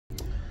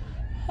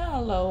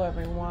Hello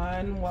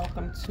everyone,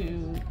 welcome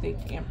to the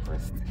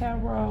Empress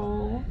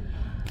Tarot.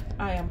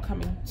 I am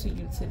coming to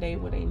you today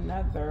with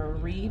another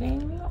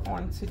reading.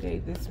 On today,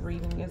 this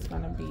reading is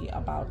going to be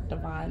about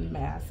Divine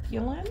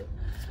Masculine,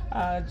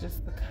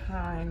 just to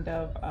kind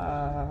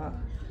of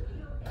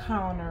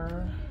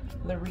counter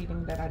the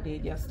reading that I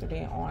did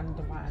yesterday on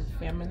Divine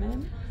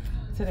Feminine.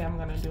 Today I'm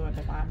going to do a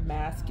Divine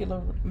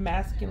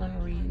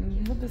Masculine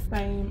reading with the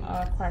same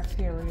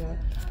criteria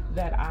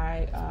that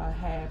I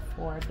had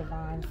for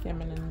Divine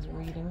Feminine's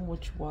reading,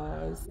 which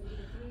was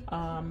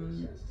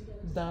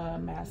the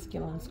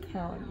masculine's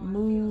current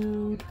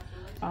mood,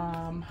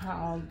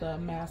 how the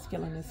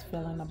masculine is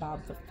feeling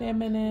about the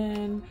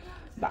feminine,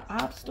 the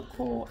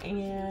obstacle,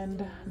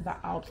 and the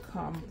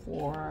outcome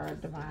for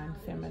Divine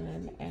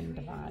Feminine and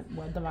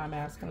Divine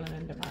Masculine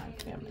and Divine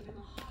Feminine.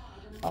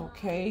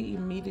 Okay,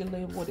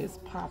 immediately what is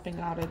popping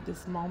out at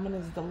this moment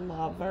is the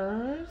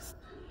Lovers.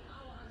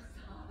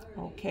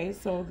 Okay,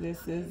 so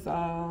this is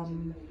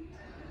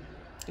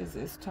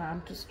it's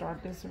time to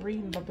start this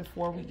reading, but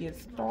before we get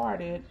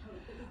started,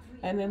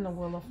 and then the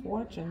Wheel of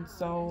Fortune.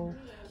 So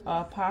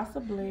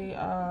possibly,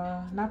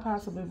 not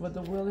possibly, but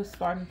the wheel is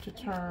starting to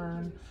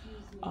turn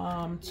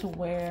to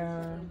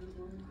where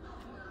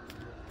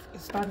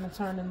it's starting to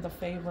turn in the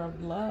favor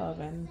of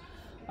love, and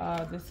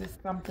this is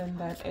something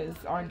that is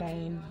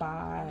ordained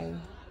by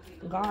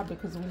God,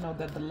 because we know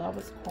that the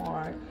Lovers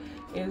card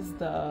is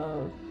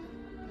the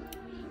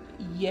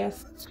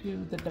yes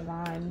to the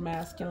Divine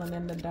Masculine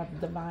and the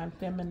Divine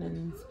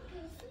Feminine's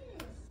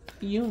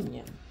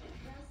union.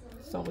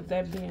 So with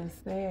that being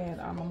said,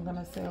 I'm going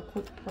to say a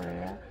quick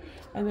prayer,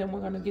 and then we're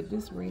going to get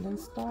this reading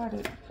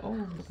started.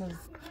 Oh, because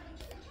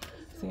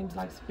it seems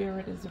like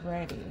Spirit is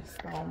ready.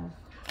 So,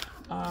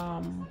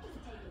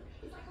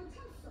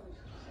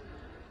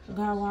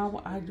 God,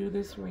 while I do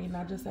this reading,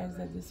 I just ask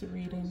that this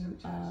reading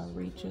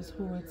reaches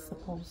who it's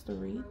supposed to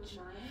reach.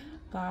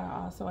 God,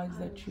 I also ask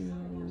that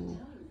you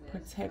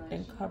protect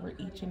and cover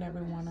each and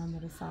every one under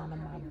the sound of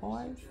my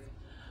voice.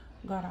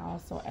 God, I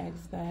also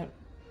ask that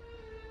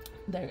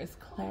there is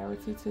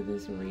clarity to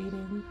this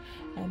reading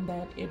and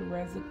that it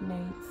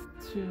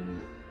resonates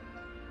to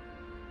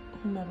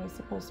whomever it's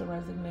supposed to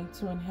resonate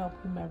to, and help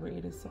whomever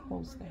it is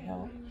supposed to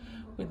help.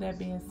 With that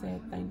being said,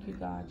 thank you,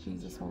 God,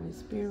 Jesus, Holy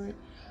Spirit,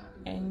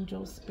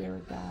 angels,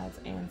 spirit guides,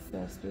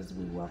 ancestors.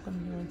 We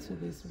welcome you into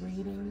this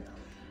reading,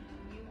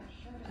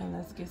 and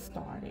let's get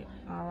started.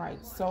 All right,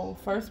 so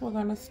first we're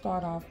going to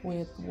start off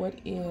with what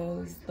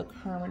is the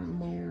current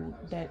mood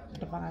that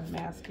Divine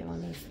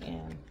Masculine is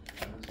in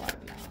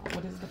right now.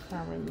 What is the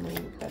current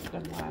mood that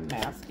Divine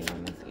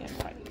Masculine is in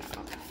right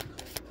now?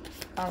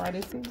 All right,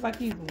 it seems like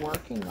he's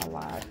working a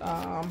lot.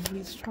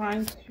 He's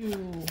trying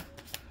to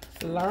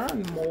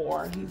learn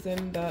more. He's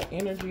in the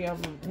energy of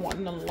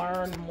wanting to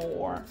learn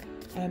more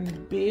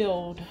and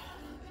build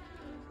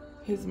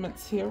his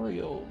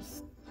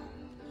materials.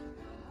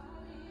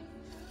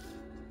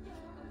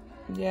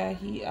 Yeah,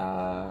 he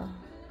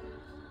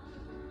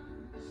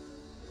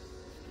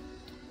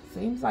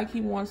seems like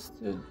he wants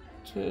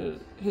to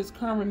his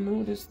current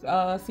mood is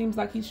seems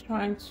like he's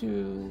trying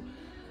to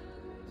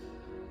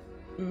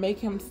make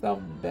himself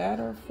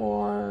better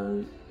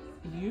for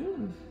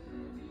you,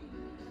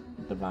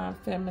 Divine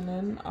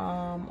Feminine,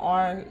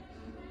 or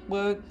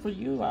well, for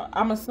you,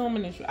 I'm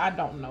assuming it's you. I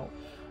don't know,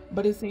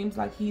 but it seems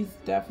like he's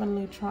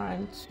definitely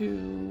trying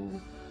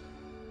to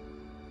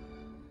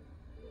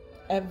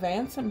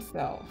advance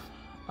himself,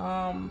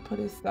 put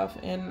his stuff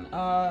in,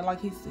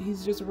 like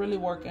he's just really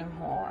working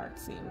hard,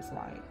 seems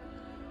like.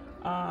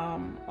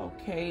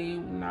 Okay,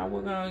 now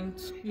we're going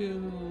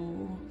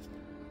to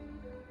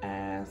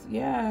ask,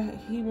 yeah,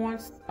 he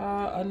wants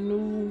a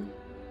new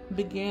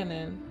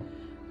beginning.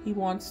 He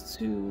wants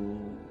to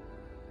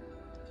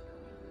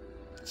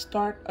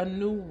start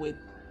anew with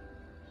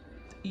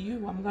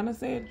you. I'm gonna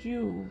say it's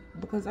you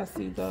because I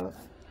see the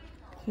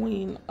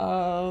Queen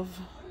of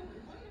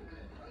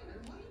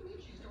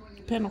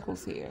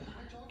Pentacles here,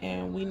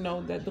 and we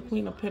know that the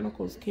Queen of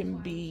Pentacles can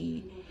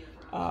be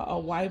a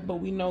wife, but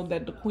we know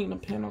that the Queen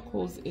of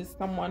Pentacles is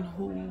someone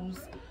who's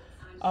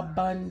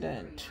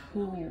abundant,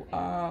 who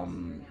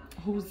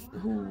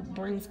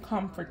brings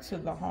comfort to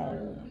the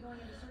home.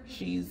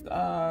 She's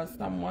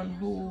someone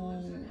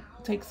who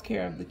takes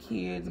care of the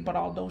kids, but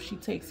although she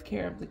takes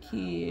care of the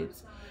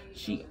kids,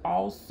 she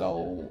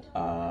also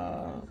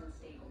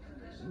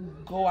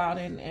go out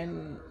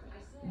and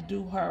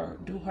do her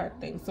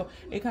thing. So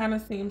it kind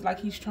of seems like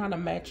he's trying to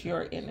match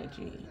your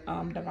energy,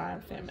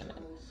 Divine Feminine.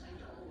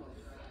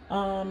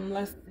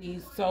 Let's see.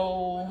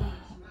 So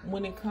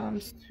when it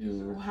comes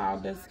to how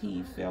does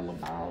he feel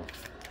about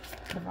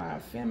Divine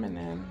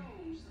Feminine,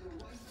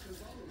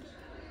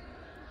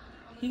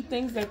 he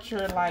thinks that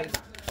you're like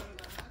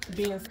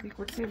being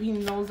secretive. He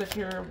knows that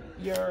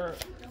your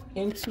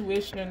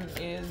intuition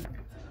is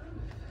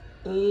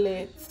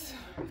lit.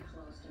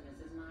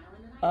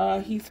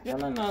 He's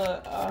feeling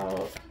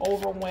a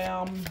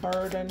overwhelmed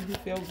burden. He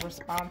feels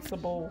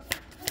responsible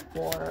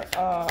for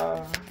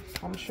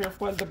I'm sure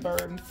for the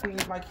burden.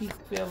 Seems like he's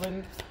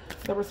feeling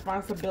the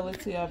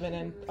responsibility of it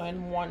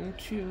and wanting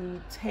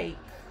to take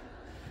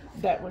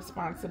that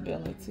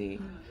responsibility.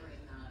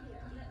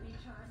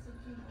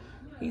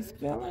 He's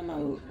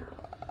feeling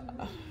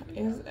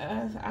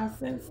I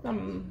sense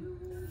some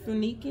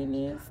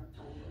sneakiness,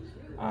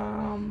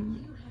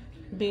 um,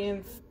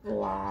 being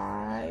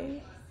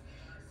sly,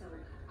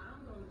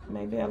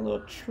 maybe a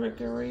little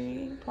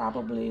trickery.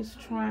 Probably is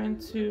trying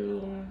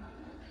to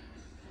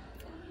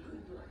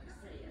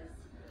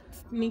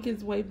sneak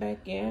his way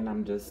back in.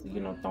 I'm just,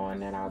 throwing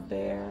that out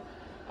there.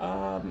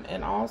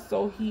 And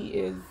also, he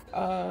is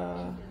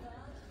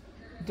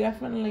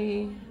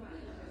definitely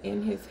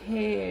in his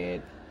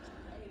head,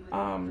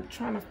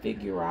 trying to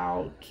figure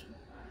out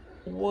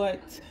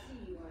what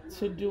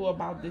to do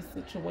about this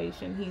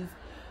situation. He's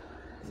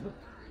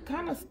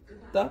kind of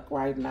stuck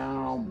right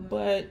now,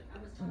 but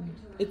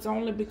it's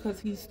only because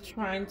he's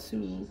trying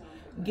to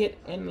get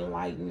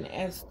enlightened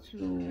as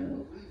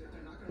to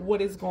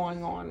what is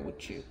going on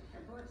with you,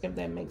 if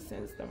that makes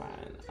sense,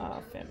 Divine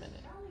Feminine.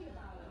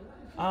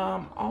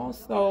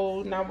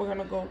 Also, now we're going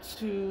to go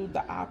to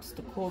the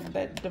obstacles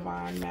that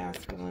Divine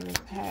Masculine is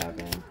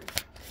having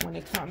when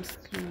it comes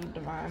to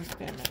Divine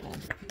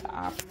Feminine. The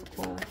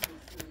obstacle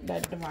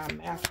that Divine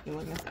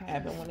Masculine is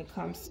having when it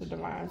comes to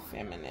Divine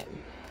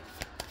Feminine.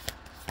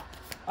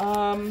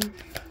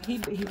 He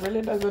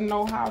really doesn't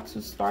know how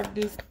to start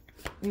this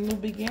new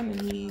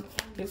beginning.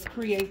 His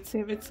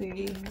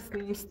creativity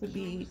seems to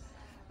be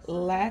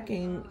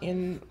lacking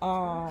in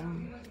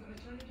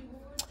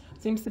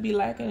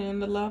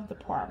the love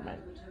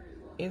department.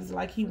 It's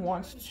like he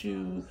wants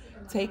to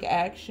take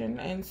action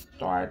and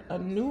start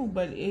anew,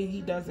 but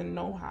he doesn't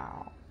know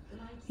how.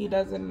 He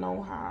doesn't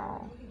know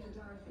how.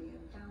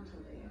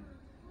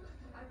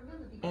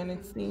 And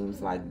it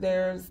seems like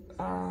there's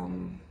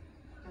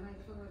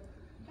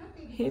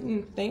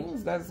hidden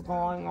things that's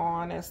going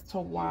on as to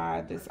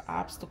why this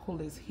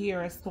obstacle is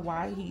here, as to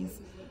why he's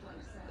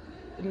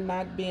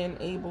not being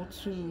able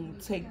to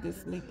take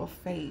this leap of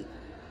faith.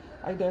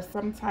 Like there's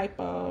some type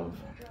of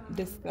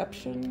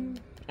deception,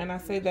 and I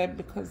say that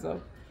because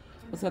of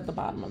what's at the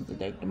bottom of the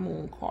deck, the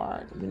moon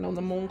card. The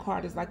moon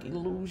card is like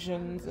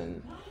illusions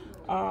and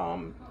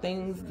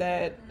things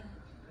that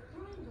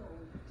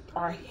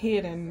are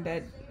hidden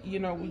that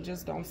we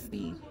just don't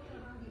see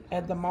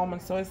at the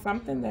moment. So it's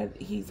something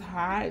that he's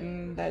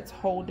hiding that's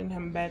holding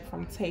him back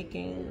from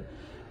taking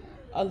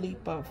a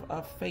leap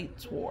of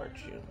faith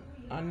towards you.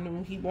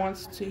 He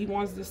wants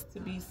this to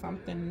be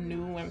something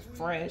new and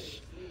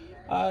fresh.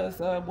 It's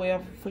a way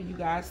for you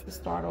guys to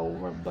start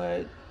over,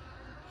 but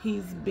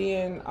he's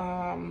been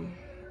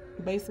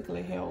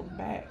basically held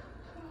back.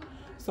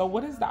 So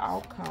what is the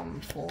outcome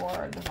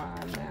for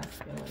Divine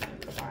Masculine and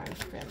Divine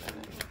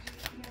Feminine?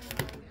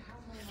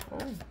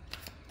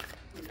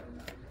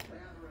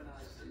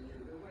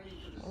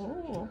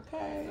 Oh,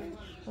 okay.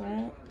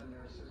 Strength.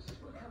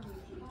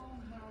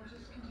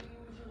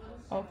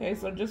 Okay,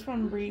 so just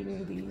from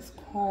reading these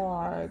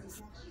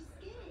cards,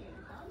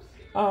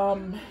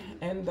 and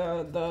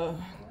the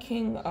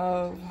King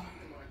of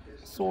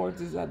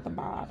Swords is at the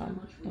bottom.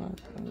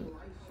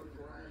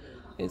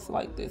 It's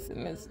like this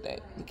in this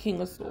deck. The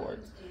King of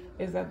Swords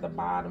is at the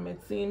bottom.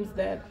 It seems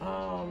that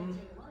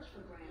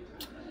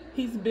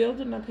he's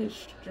building up his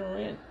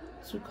strength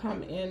to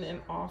come in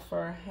and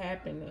offer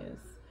happiness.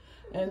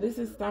 And this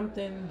is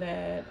something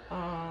that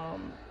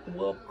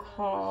will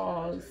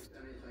cause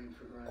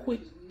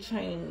quick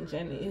change,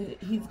 and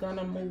he's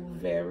gonna move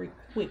very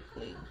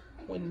quickly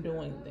when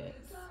doing this.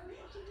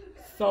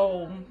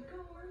 So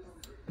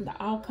the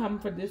outcome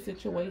for this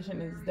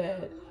situation is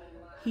that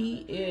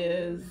he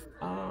is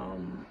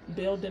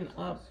building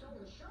up.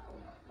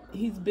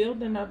 He's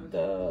building up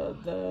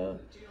the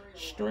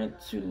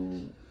strength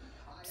to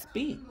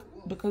speak,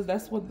 because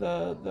that's what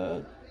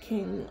the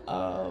King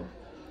of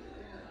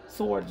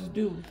Swords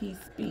do. He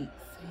speaks.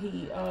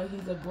 He's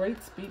a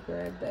great speaker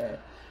at that.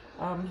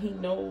 He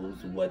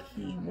knows what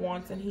he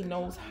wants, and he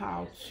knows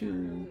how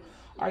to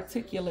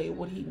articulate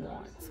what he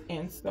wants.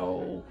 And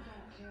so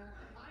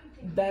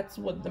that's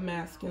what the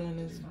masculine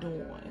is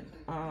doing.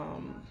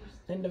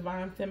 In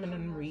Divine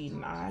Feminine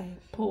reading, I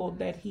pulled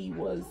that he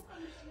was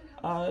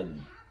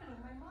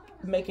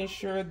making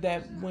sure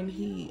that when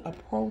he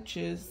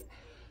approaches,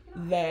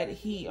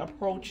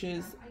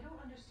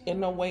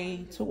 in a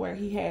way to where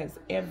he has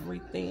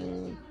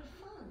everything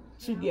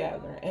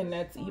together. And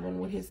that's even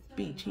with his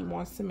speech. He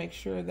wants to make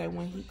sure that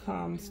when he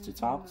comes to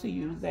talk to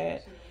you,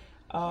 that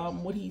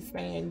what he's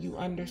saying you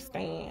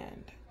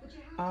understand,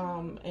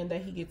 and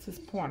that he gets his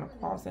point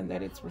across, and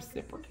that it's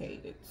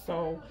reciprocated.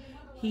 So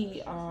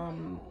he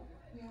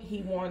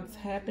wants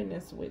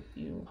happiness with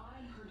you,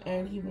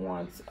 and he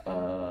wants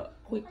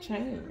quick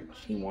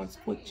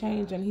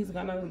change. And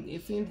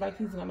it seems like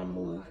he's gonna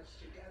move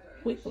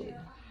quickly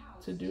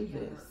to do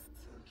this.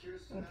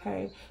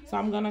 Okay, so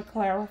I'm gonna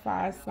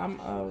clarify some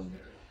of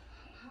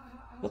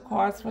the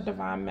cards for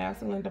Divine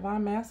Masculine.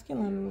 Divine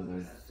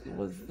Masculine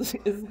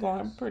is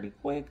going pretty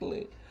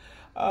quickly.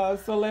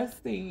 So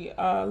let's see.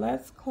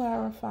 Let's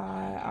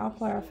clarify. I'll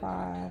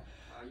clarify.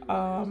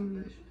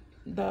 Um,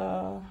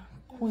 the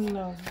Queen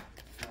of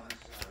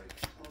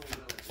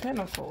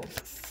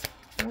Pentacles.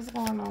 What's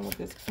going on with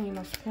this Queen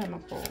of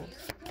Pentacles?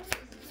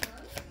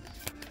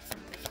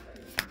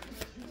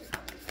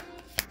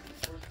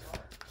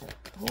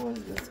 Who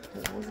is this?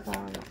 What's going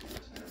on?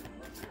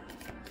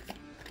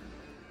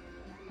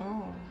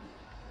 Oh.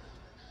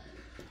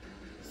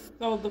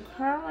 So the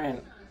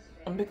current,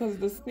 because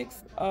the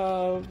Six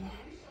of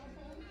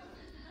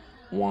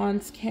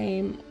Wands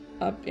came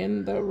up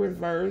in the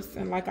reverse,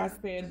 and like I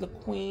said, the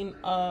Queen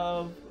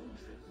of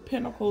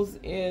Pentacles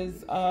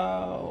is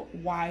a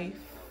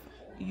wife,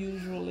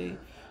 usually.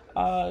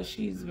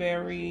 She's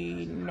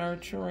very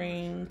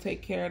nurturing,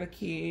 take care of the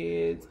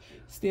kids,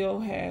 still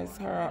has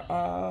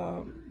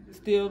her,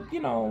 still, you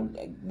know,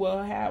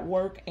 will have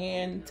work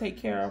and take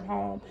care of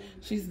home.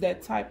 She's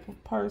that type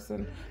of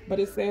person. But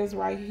it says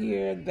right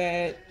here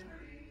that,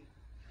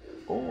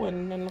 oh,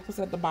 and then look what's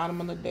at the bottom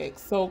of the deck.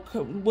 So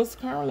what's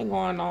currently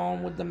going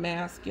on with the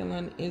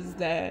masculine is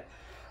that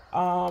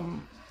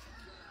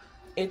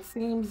it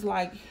seems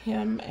like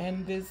him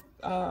and this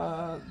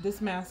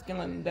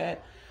masculine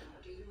that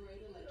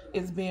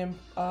is being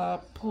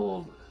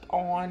pulled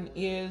on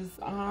is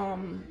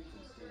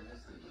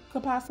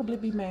could possibly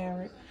be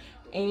married,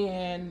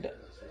 and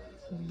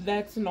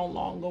that's no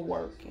longer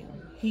working.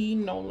 He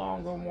no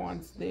longer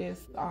wants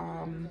this,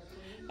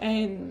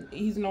 and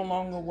he's no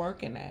longer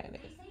working at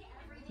it.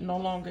 No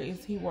longer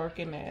is he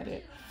working at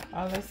it.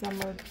 I'm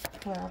gonna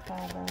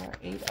clarify that.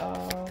 Eight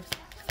of,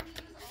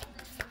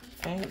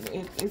 and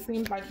it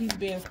seems like he's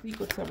being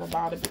secretive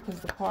about it because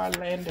the card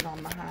landed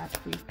on the High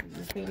Priestess.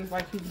 It seems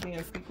like he's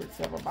being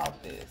secretive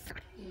about this,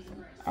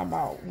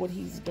 about what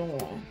he's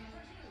doing.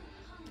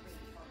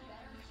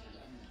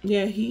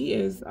 Yeah, he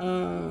is.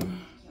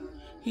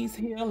 He's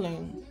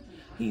healing.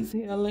 He's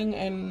healing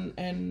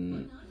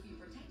and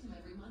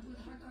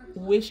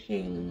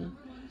wishing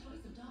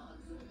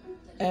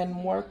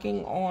and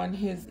working on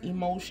his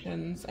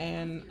emotions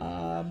and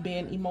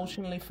being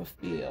emotionally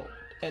fulfilled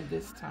at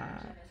this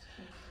time.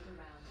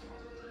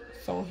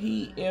 So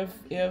if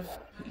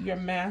your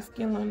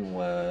masculine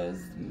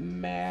was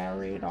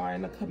married or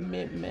in a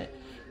commitment,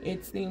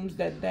 it seems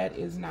that that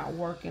is not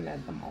working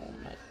at the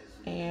moment.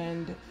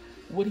 And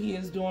what he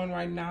is doing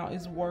right now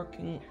is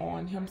working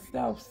on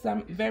himself.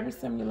 Very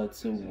similar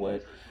to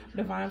what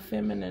Divine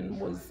Feminine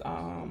was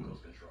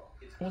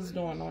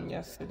doing on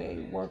yesterday,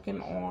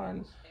 working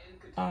on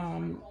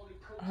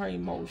her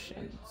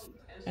emotions.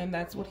 And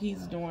that's what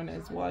he's doing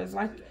as well. It's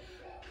like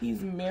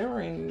he's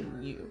mirroring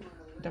you,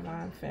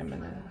 Divine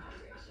Feminine.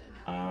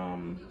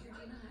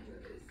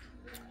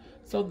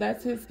 So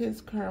that's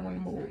his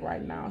current mood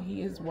right now.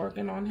 He is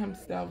working on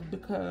himself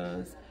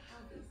because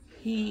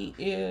he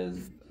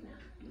is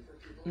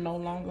no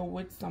longer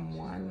with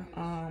someone.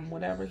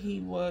 Whatever he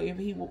was, if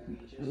he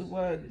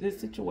was this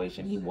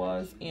situation, he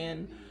was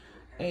in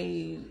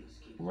a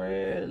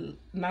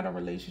not a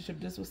relationship.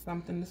 This was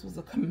something. This was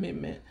a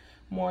commitment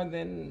more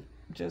than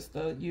just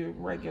your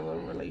regular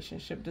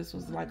relationship. This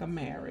was like a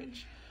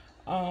marriage.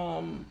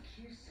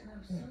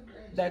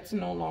 That's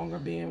no longer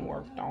being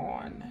worked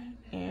on,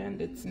 and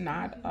it's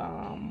not.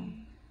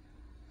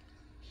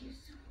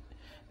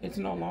 It's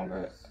no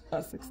longer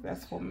a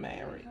successful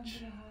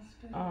marriage.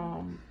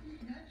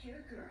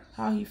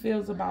 How he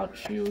feels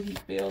about you, he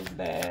feels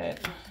that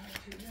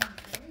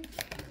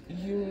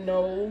you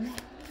know,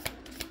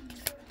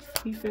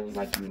 he feels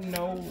like you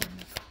know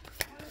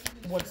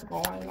what's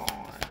going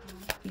on.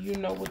 You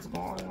know what's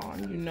going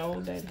on. You know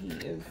that he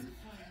is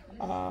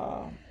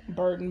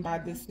burdened by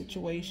this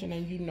situation,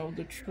 and you know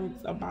the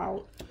truth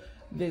about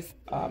this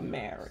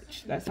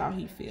marriage. That's how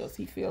he feels.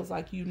 He feels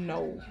like you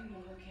know.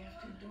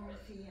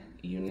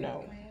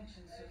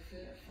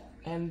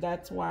 And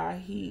that's why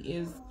he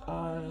is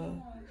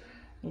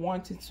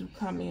wanted to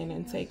come in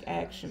and take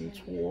action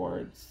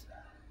towards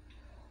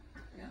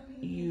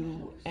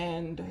you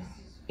and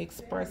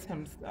express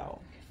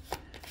himself.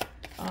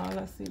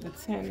 Let's see, the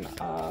 10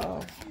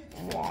 of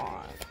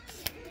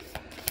Wands.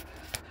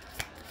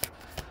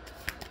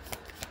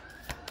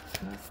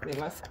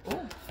 Let's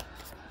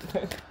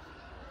see,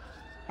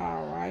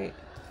 all right.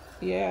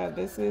 Yeah,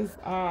 this is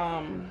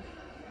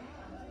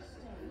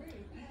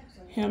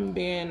him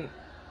being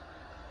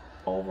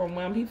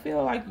overwhelmed. He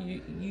feels like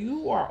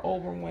you are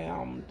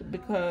overwhelmed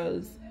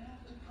because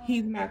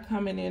he's not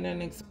coming in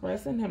and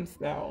expressing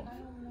himself.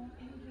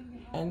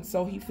 And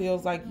so he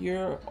feels like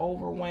you're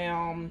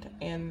overwhelmed,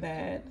 and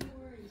that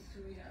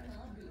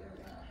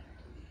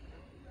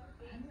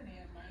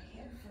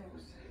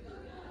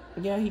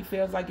he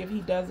feels like if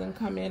he doesn't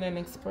come in and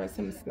express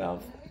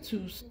himself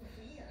to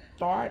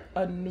start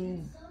a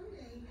new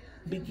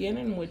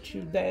beginning with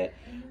you, that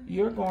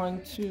you're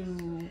going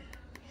to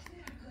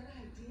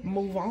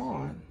move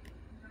on.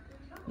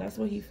 That's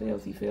what he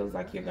feels. He feels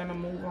like you're gonna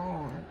move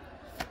on.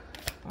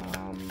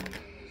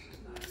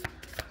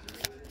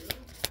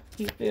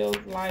 He feels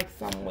like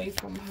some way,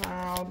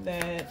 somehow,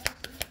 that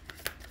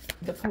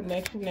the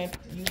connection that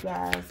you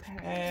guys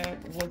had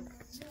was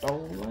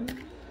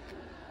stolen.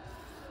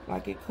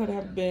 Like it could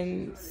have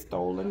been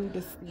stolen,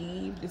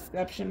 deceived,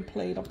 deception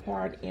played a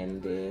part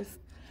in this,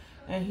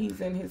 and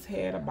he's in his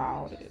head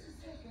about it.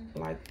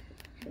 Like,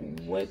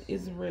 what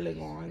is really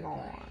going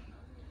on?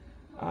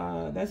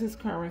 That's his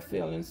current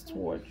feelings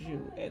towards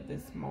you at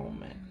this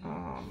moment.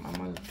 I'm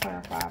going to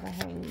clarify the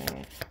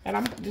Hangman. And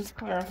I'm just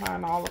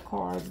clarifying all the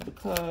cards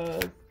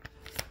because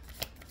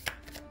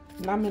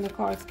not many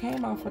cards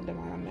came out for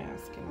Divine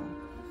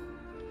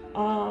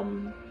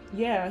Masculine.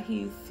 Yeah,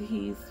 he's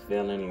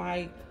feeling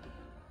like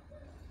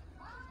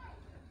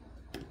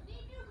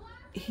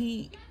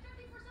he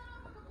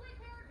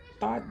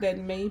thought that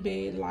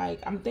maybe,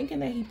 like, I'm thinking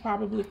that he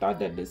probably thought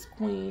that this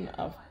Queen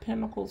of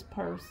Pentacles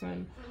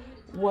person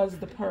was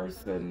the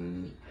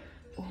person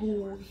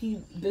who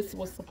this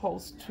was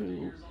supposed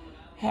to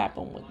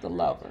happen with, the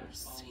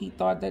Lovers. He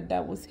thought that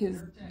that was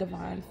his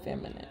divine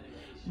feminine,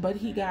 but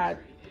he got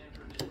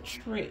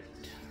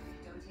tricked.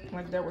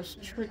 Like there was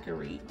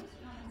trickery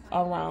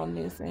around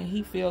this, and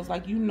he feels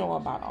like you know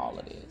about all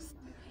of this.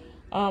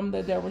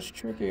 That there was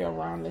trickery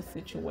around this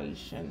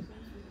situation,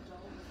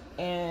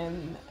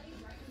 and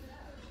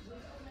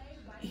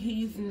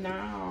he's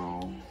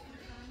now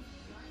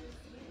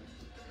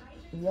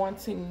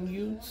wanting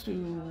you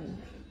to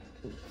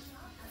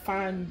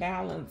find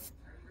balance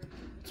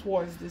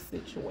towards this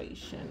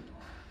situation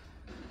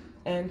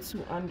and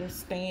to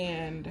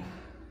understand,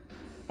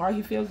 or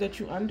he feels that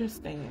you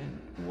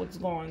understand what's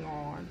going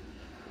on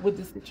with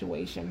the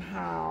situation,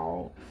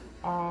 how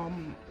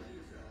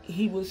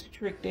he was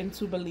tricked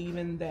into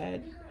believing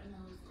that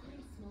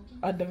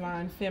a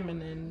divine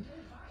feminine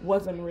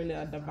wasn't really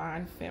a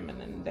divine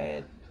feminine,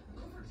 that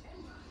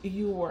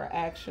you were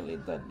actually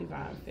the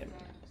divine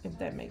feminine, if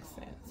that makes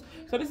sense.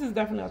 So this is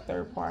definitely a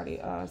third party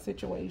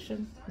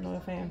situation. No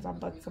ifs, ands, or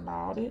buts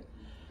about it.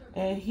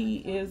 And he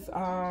is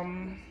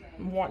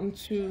wanting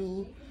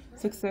to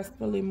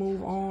successfully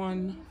move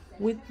on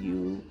with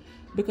you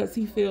because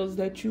he feels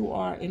that you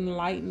are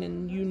enlightened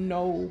and you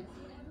know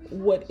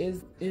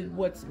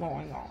what's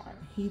going on.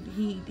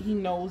 He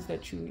knows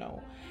that you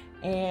know,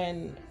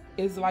 and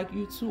it's like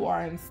you two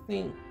are in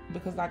sync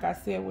because, like I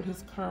said, with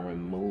his current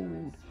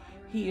mood,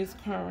 he is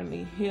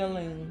currently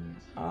healing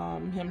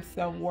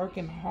himself,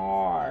 working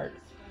hard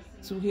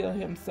to heal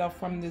himself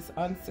from this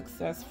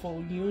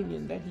unsuccessful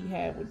union that he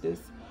had with this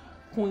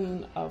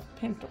Queen of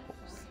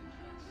Pentacles.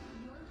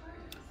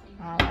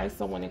 All right,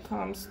 so when it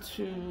comes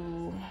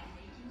to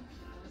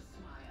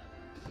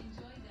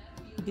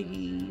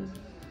the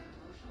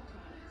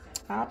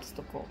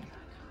obstacle,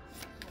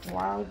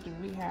 why do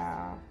we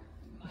have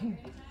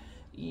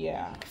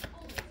yeah,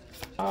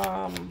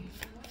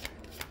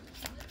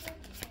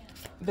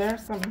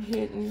 there's some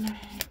hidden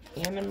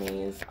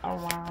enemies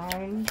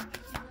around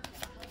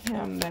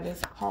him that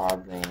is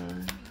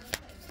causing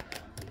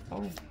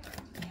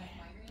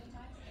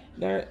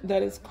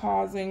that is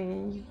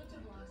causing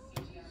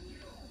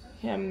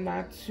him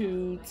not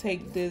to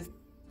take this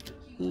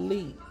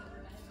leap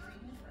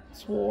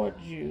toward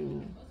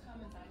you.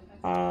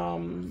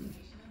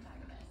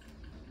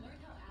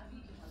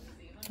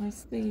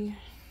 Let's see.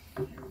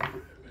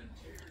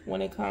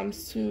 When it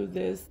comes to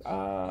this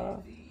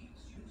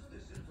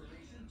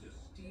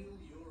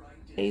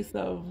Ace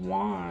of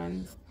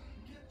Wands,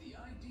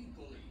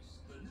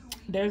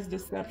 there's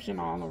deception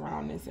all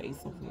around this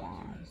Ace of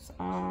Wands.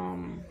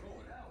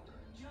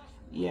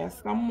 Yeah,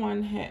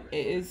 someone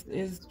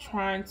is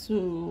trying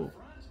to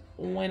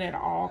win at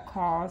all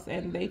costs,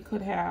 and they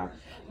could have,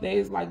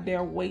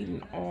 they're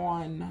waiting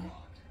on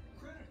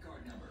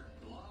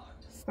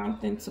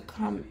something to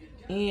come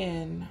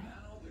in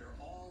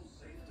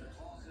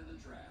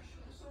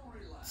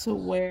to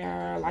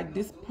where, like,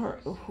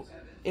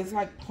 it's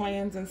like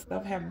plans and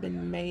stuff have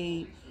been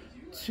made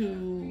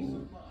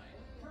to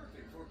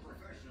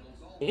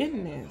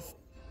end this.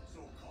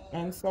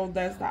 And so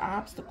that's the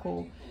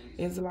obstacle,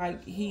 is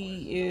like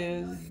he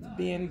is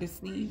being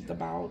deceived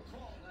about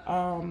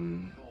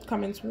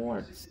coming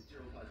towards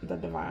the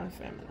divine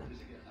feminine.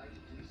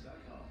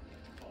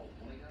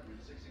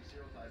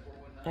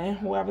 And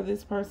whoever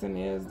this person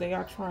is, they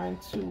are trying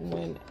to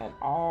win at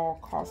all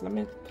costs.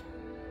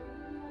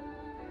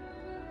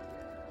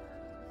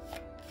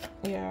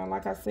 Yeah,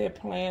 like I said,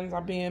 plans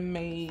are being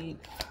made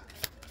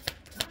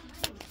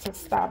to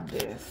stop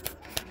this.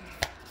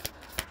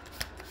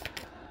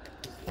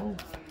 Oh.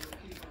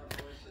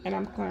 And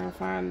I'm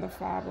clarifying the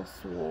Five of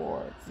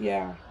Swords.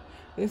 Yeah,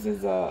 this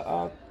is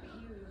a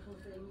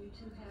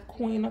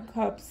Queen of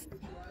Cups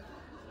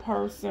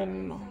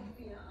person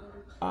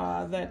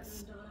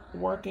that's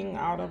working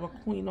out of a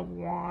Queen of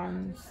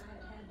Wands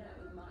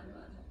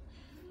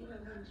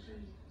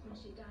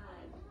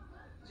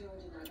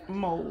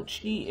mode.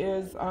 She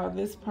is,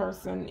 this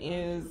person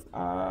is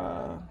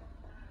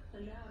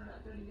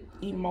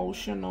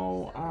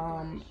emotional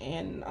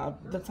and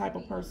the type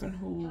of person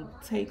who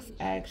takes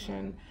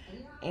action,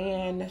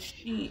 and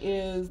she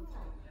is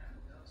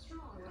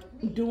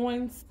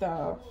doing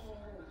stuff,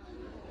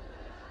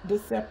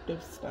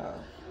 deceptive stuff,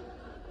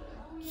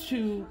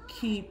 to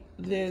keep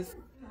this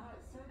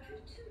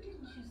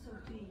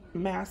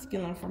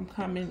masculine from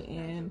coming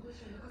in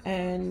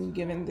and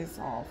giving this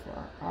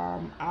offer.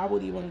 I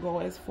would even go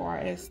as far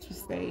as to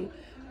say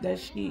that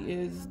she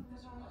is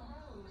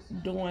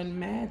doing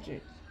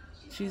magic.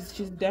 She's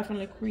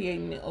definitely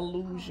creating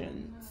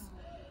illusions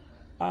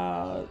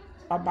uh,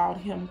 about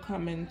him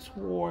coming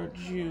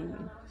towards you,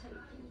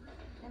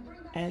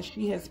 and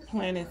she has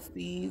planted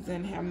seeds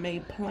and have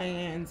made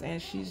plans,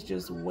 and she's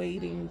just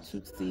waiting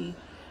to see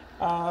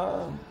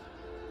uh,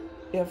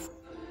 if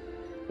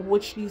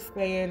what she's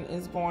saying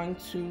is going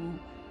to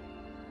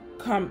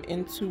come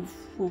into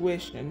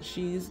fruition.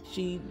 She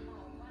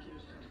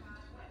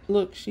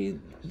look, she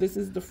this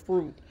is the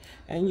fruit,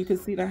 and you can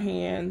see the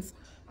hands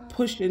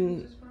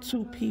pushing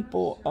two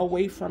people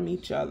away from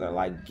each other,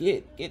 like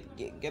get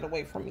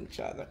away from each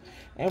other.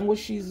 And what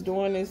she's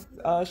doing is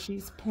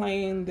she's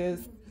playing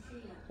this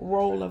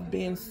role of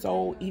being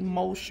so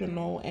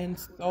emotional and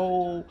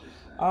so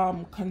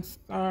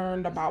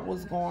concerned about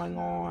what's going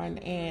on,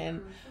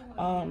 and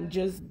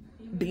just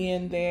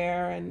being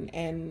there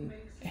and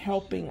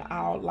helping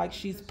out, like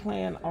she's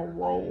playing a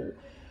role.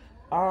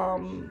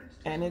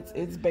 And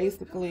it's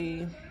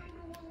basically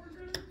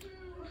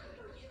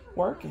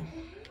working.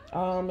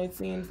 It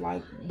seems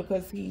like,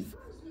 because he's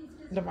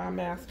divine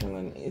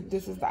masculine,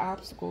 this is the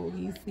obstacle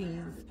he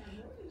sees.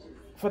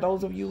 For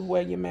those of you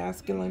where your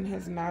masculine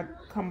has not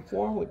come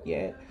forward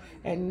yet,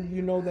 and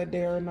you know that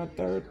they're in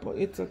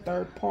it's a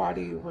third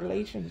party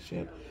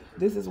relationship,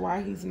 this is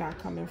why he's not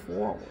coming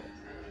forward.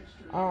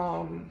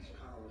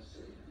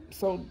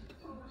 So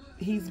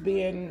he's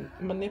being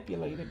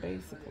manipulated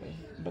basically,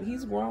 but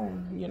he's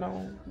grown.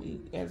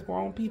 As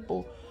grown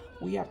people,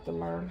 we have to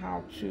learn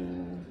how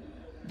to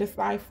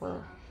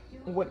decipher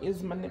what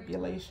is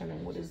manipulation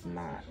and what is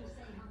not.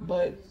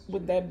 But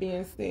with that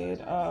being said,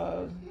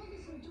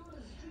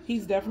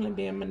 he's definitely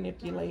being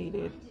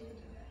manipulated,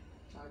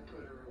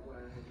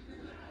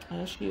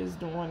 and she is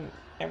doing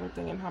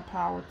everything in her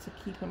power to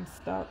keep him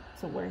stuck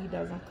to where he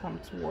doesn't come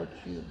towards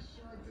you,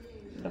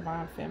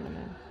 divine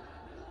feminine.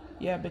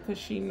 Yeah, because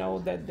she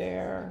knows that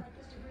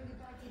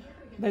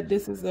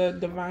this is a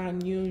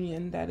divine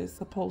union that is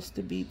supposed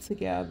to be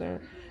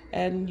together,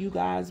 and you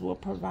guys will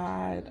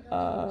provide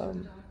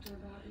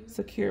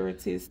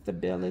security,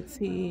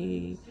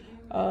 stability.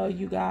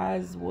 You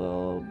guys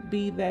will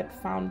be that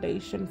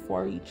foundation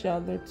for each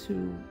other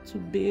to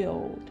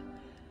build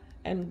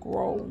and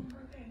grow,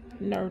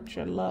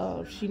 nurture,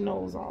 love. She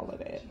knows all of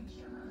that,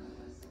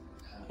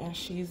 and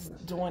she's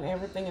doing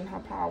everything in her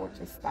power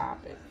to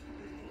stop it.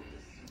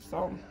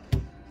 So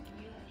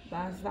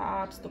that's the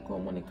obstacle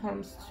when it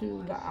comes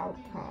to the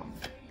outcome.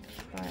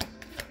 Right?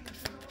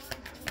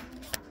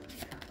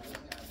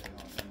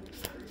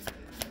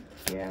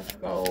 Yeah,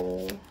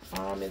 so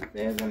it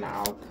says in the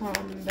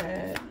outcome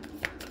that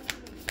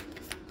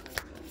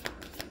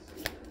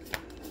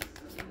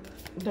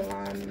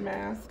divine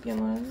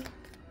masculine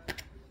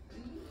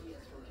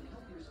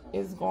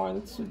is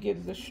going to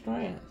get the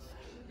strength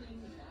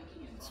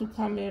to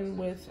come in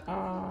with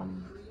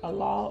a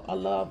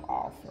love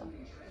offer.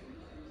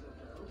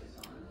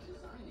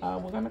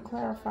 We're going to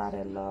clarify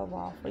that love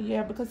offer.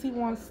 Yeah, because he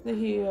wants to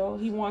heal.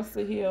 He wants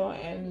to heal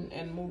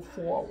and move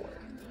forward.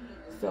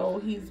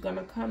 So he's going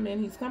to come in.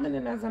 He's coming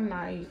in as a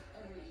knight.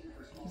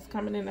 He's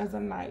coming in as a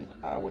knight,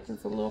 which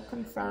is a little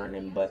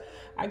concerning. But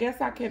I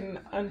guess I can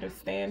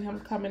understand him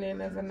coming in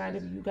as a knight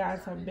if you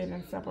guys have been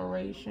in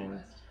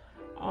separation.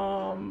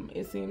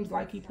 It seems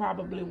like he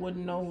probably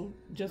wouldn't know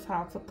just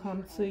how to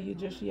come to you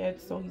just yet.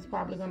 So he's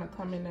probably going to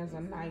come in as a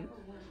knight.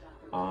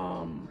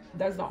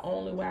 That's the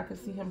only way I could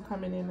see him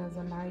coming in as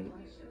a knight.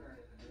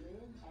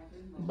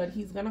 But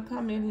he's gonna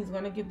come in, he's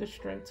gonna get the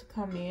strength to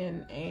come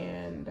in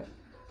and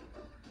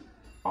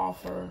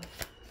offer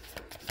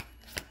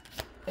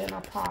an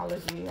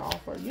apology,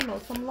 offer,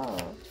 some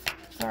love.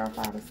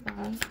 Clarify the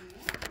sign.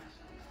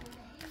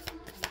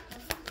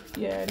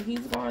 Yeah, and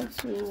he's going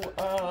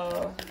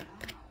to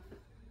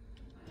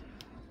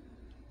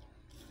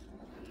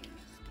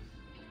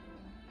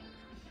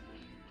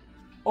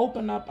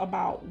open up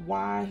about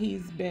why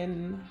he's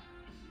been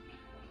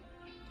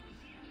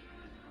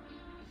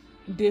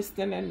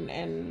distant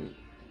and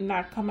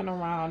not coming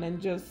around,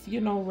 and just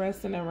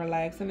resting and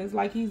relaxing. It's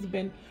like he's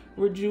been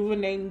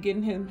rejuvenating,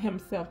 getting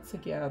himself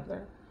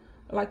together.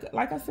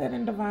 Like I said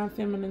in Divine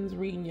Feminine's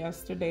reading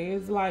yesterday,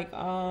 it's like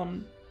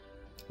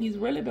he's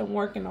really been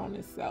working on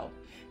himself.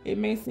 It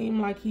may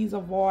seem like he's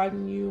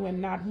avoiding you and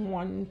not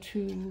wanting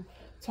to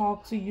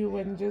talk to you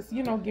and just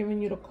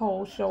giving you the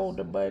cold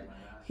shoulder, but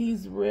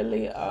he's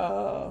really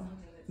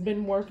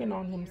been working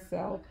on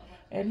himself,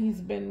 and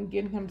he's been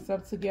getting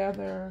himself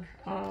together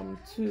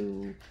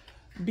to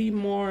be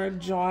more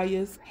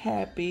joyous,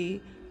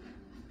 happy,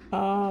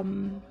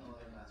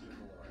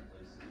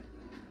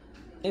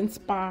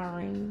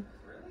 inspiring.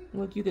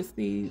 Look, you can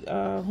see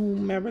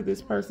whomever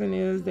this person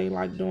is, they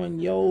like doing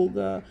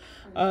yoga,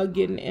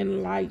 getting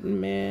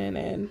enlightenment,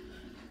 and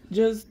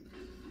just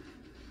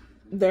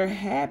they're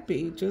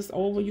happy.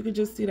 You can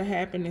just see the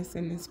happiness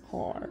in this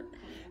card.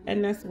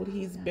 And that's what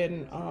he's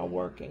been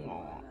working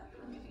on,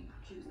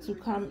 to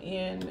come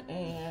in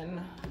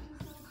and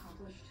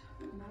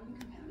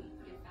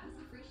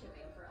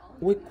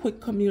with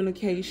quick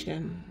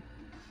communication.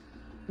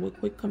 With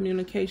quick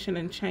communication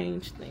and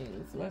change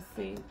things. Let's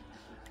see.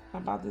 How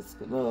about this?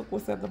 Look,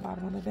 what's at the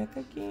bottom of the deck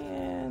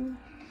again?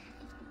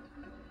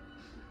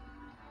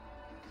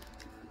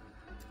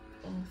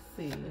 Let's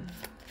see.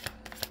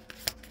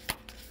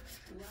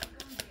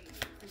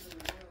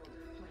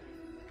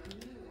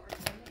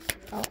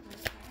 Oh.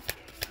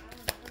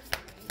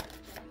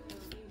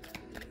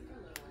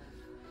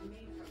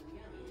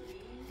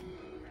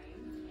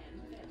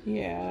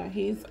 Yeah,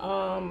 he's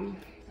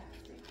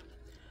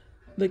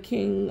the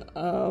King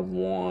of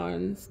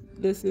Wands.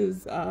 This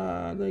is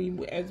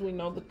as we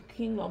know, the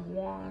King of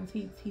Wands.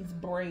 He's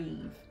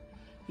brave.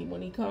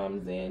 When he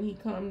comes in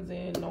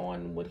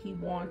knowing what he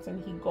wants,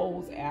 and he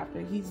goes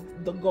after. He's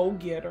the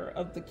go-getter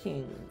of the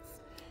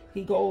kings.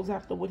 He goes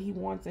after what he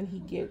wants and he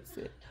gets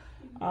it.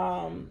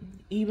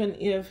 Even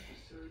if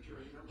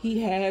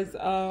he has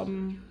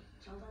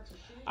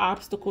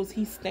obstacles,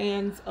 he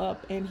stands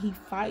up and he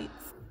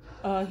fights.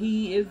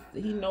 He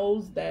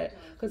knows that,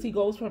 because he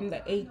goes from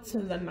the 8 to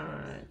the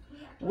 9,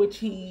 which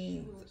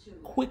he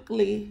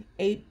quickly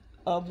 8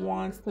 of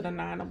Wands to the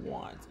 9 of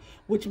Wands,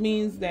 which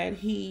means that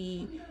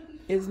he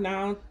is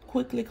now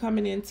quickly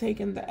coming in,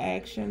 taking the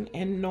action,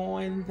 and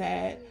knowing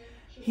that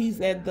he's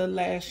at the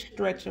last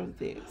stretch of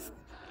this.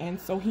 And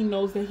so he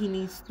knows that he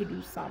needs to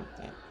do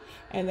something.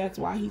 And that's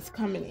why he's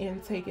coming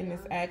in, taking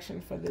this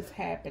action for this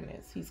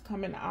happiness. He's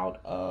coming out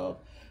of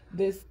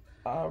this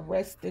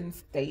resting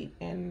state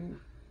and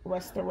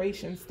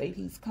restoration state.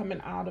 He's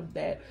coming out of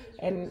that.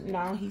 And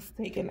now he's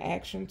taking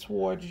action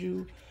towards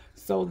you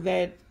so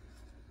that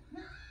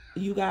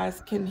you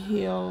guys can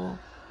heal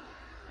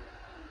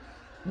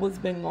what's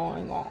been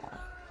going on,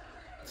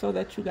 so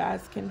that you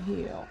guys can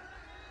heal.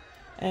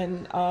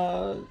 And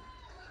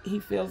he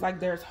feels like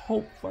there's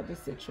hope for the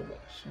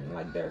situation,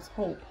 like there's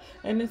hope,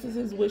 and this is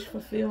his wish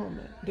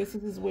fulfillment.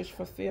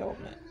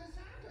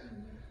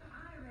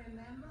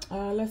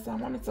 Let's see, I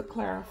wanted to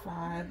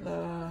clarify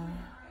the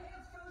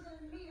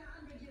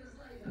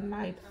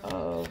Knight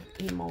of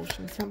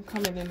Emotions. Him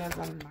coming in as a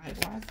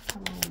knight. Why is he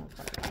coming in as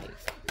a knight?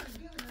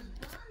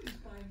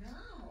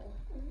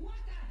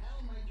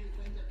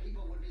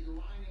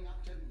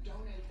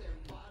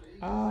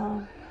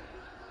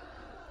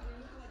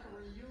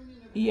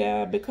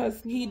 Yeah,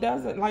 because he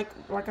doesn't, like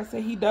I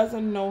said, he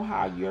doesn't know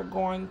how you're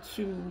going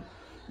to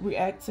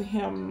react to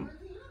him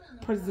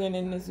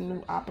presenting this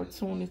new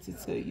opportunity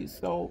to you.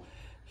 So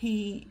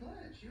he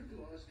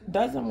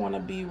doesn't want to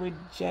be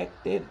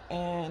rejected,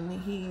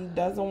 and he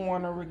doesn't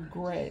want to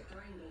regret.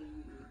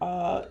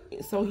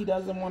 So he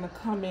doesn't want to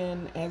come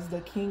in as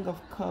the King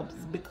of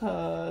Cups,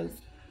 because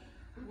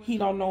he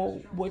don't know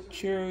what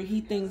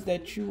he thinks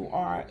that you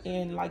are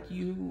in, like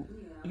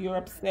you're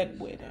upset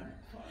with him.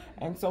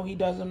 And so he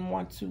doesn't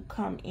want to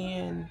come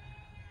in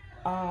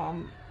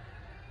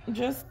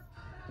just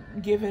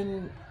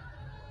giving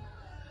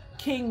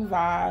king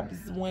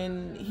vibes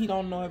when he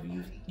don't know if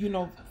you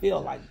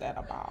feel like that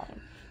about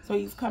him. So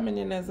he's coming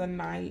in as a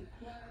knight,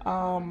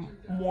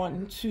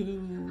 wanting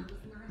to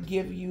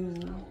give you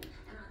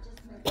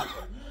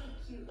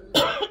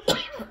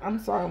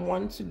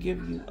wanting to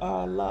give you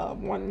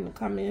love, wanting to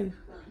come in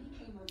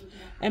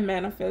and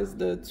manifest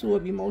the Two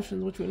of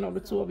Emotions, which we know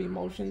the Two of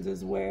Emotions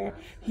is where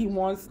he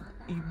wants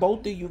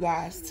both of you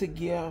guys to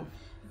give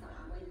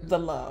the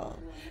love,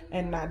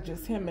 and not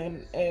just him.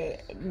 And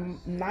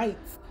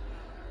knights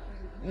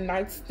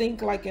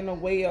think like in a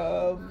way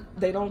of,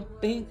 they don't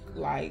think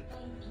like,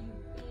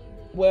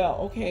 well,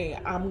 okay,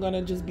 I'm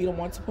gonna just be the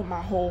one to put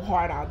my whole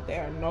heart out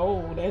there.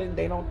 No,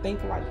 they don't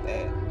think like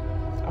that.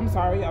 I'm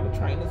sorry, y'all, the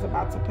train is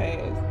about to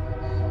pass,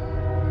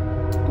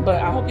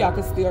 but I hope y'all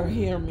can still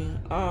hear me.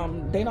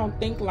 They don't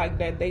think like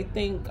that. They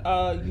think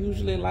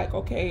usually like,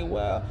 okay,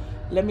 well,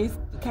 let me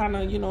kind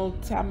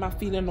of, tap my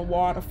feet in the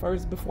water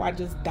first before I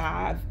just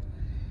dive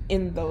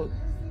in the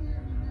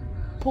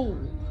pool.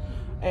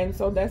 And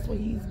so that's what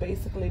he's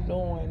basically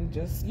doing.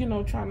 Just, he's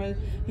going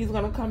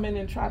to come in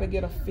and try to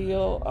get a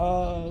feel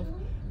of,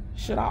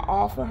 should I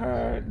offer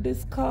her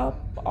this cup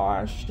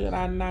or should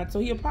I not? So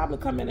he'll probably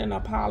come in and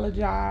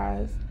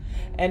apologize,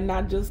 and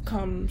not just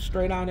come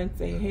straight out and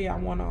say, hey, I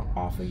want to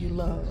offer you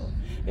love.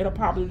 It'll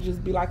probably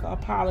just be like an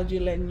apology,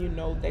 letting you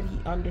know that he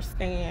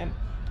understands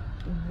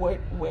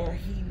where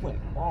he went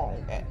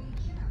wrong at,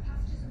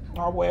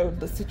 or where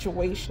the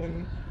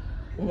situation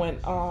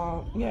went,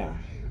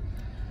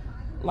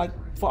 like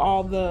for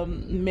all the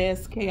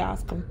mess,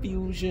 chaos,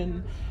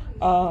 confusion,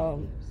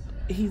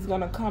 he's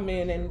gonna come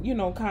in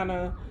and, kind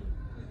of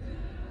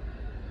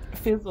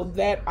fizzle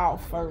that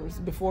out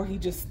first before he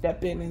just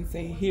step in and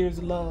say,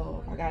 here's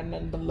love. I got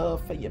nothing but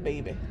love for you,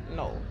 baby.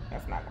 No,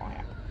 that's not gonna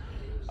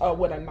happen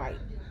with a knight.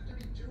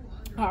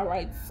 All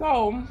right,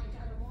 so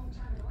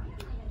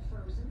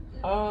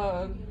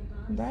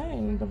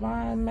dang,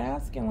 Divine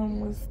Masculine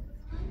was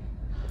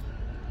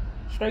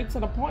straight to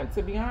the point,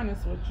 to be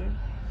honest with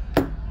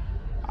you.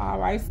 All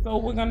right, so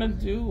we're gonna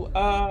do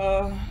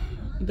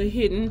the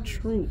Hidden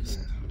Truth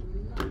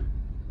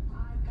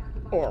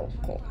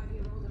Oracle.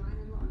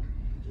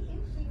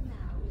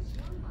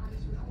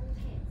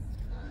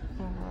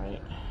 All right.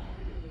 right.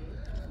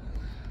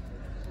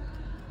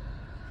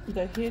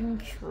 The hidden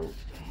truth.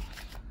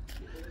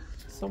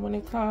 So when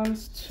it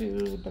comes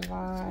to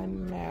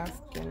divine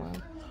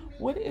masculine,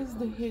 what is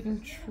the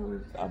hidden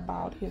truth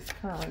about his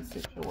current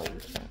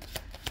situation?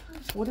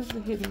 What is the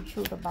hidden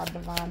truth about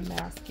divine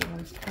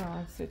masculine's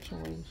current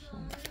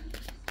situation?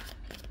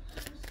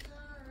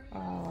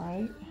 All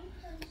right.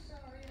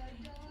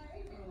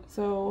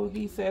 So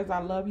he says, I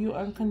love you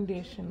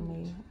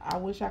unconditionally. I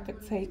wish I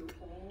could take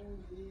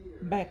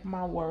back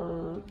my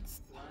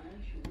words.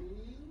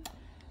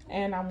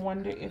 And I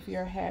wonder if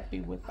you're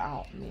happy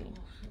without me.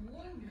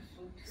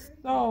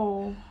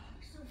 So,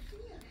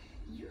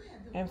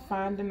 and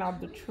finding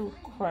out the truth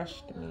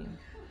crushed me.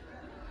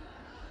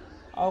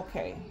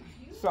 Okay,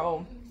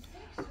 so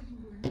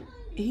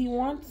he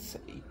wants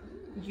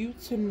you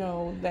to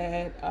know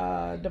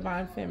that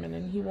divine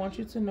feminine, he wants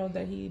you to know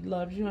that he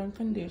loves you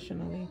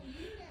unconditionally.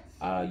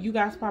 You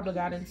guys probably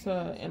got into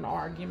an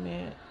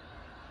argument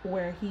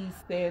where he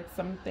said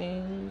some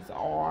things,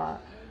 or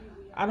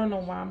I don't know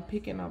why I'm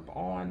picking up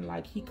on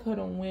like he could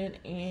have went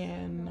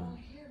and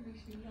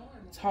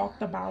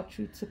talked about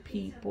you to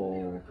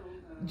people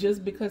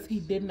just because he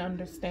didn't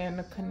understand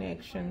the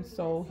connection.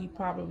 So he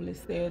probably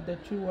said that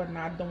you are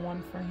not the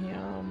one for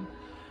him.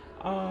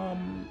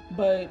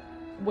 But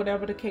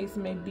whatever the case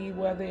may be,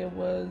 whether it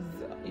was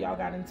y'all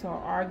got into an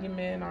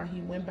argument or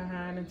he went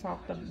behind and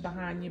talked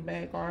behind your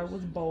back, or it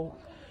was both,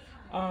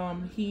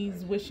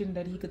 he's wishing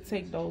that he could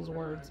take those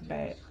words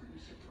back.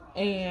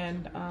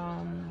 And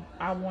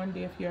I wonder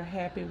if you're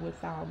happy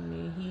without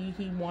me.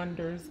 He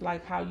wonders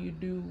like how you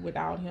do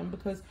without him,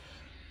 because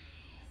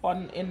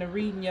in the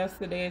reading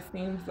yesterday it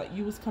seems like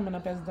you was coming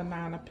up as the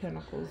Nine of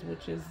Pentacles,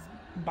 which is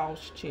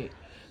boss chick.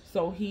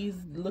 So he's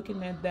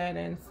looking at that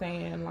and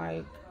saying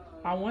like,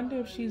 I wonder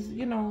if she's,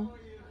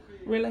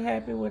 really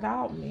happy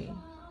without me.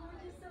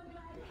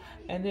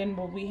 And then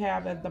what we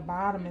have at the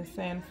bottom is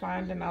saying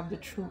finding out the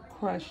truth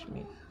crushed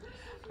me.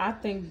 I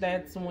think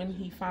that's when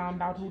he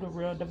found out who the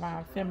real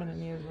divine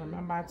feminine is.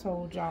 Remember I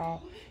told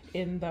y'all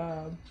in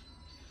the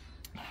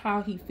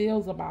how he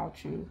feels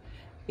about you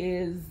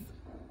is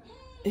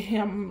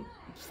him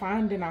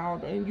finding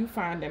out, and you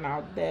finding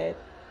out that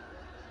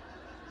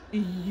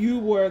you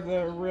were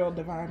the real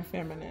divine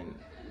feminine,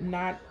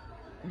 not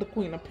the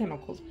Queen of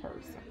Pentacles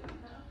person.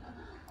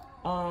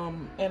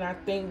 And I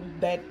think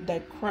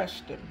that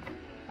crushed him.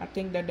 I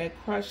think that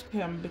crushed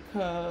him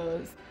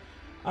because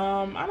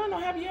I don't know,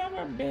 have you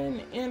ever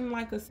been in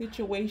like a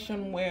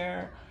situation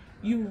where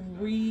you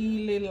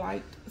really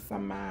liked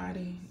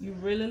somebody, you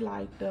really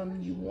liked them,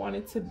 you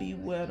wanted to be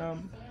with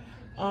them,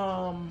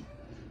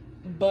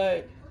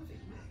 but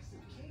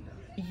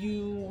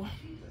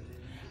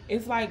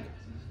it's like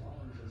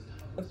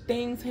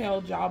things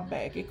held y'all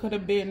back. It could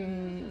have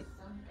been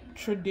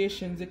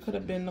traditions, it could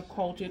have been the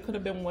culture, it could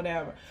have been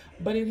whatever,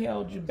 but it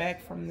held you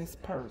back from this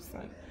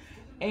person.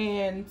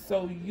 And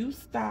so you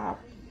stop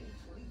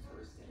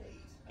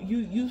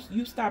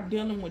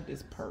dealing with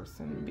this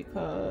person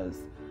because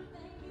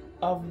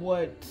of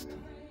what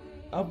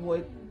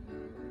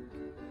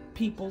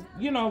people,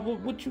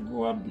 what you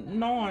grew up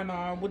knowing,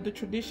 or what the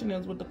tradition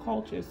is, with the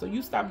culture. So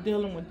you stop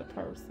dealing with the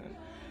person.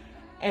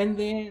 And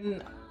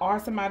then, or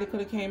somebody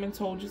could have came and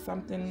told you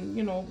something,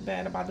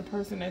 bad about the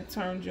person that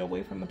turned you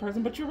away from the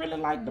person, but you really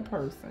like the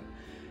person.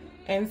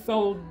 And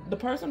so the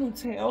person who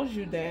tells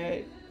you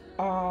that,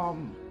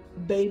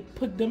 they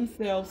put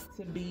themselves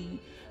to be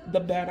the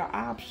better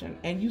option,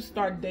 and you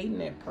start dating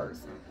that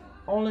person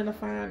only to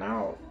find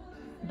out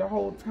the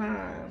whole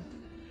time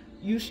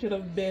you should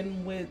have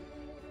been with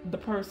the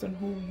person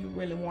who you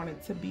really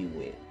wanted to be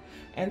with.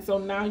 And so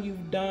now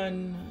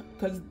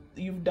because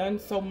you've done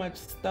so much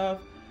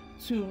stuff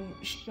to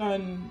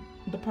shun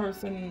the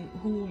person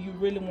who you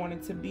really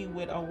wanted to be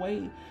with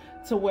away,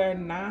 to where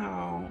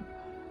now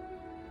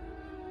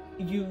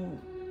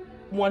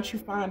once you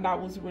find out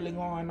what's really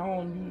going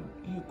on,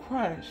 you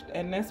crushed.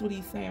 And that's what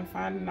he's saying,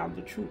 finding out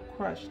the truth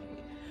crushed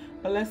me.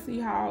 But let's see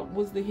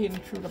what's the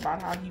hidden truth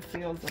about how he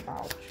feels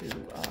about you,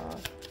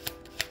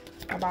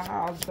 about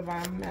how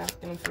divine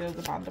masculine feels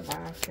about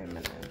divine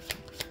feminine.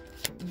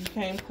 You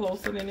came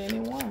closer than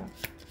anyone.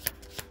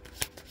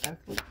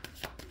 That's what,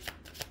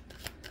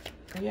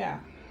 yeah.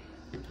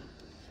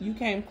 You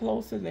came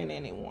closer than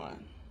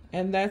anyone.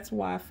 And that's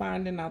why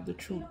finding out the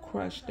truth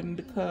crushed him,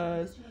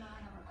 because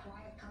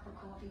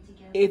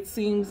it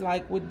seems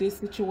like with this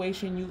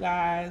situation you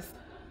guys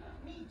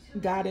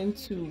got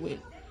into it,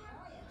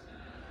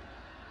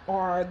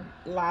 or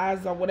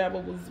lies or whatever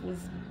was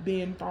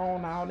being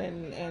thrown out,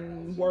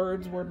 and bad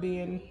words were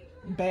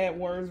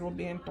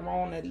being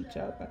thrown at each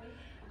other.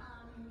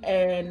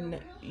 And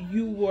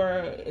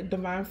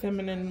divine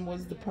feminine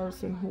was the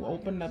person who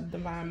opened up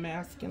divine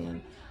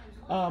masculine,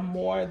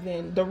 more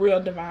than the real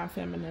divine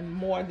feminine,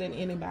 more than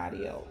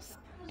anybody else.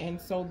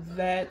 And so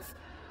that's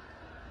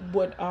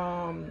what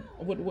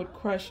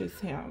crushes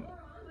him.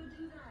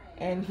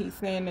 And he's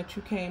saying that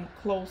you came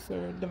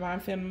closer, divine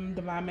feminine,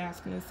 divine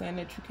masculine, saying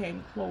that you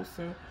came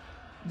closer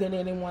than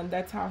anyone.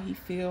 That's how he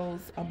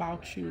feels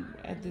about you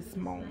at this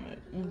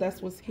moment.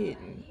 That's what's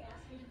hidden.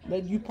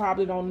 that you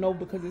probably don't know,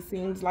 because it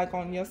seems like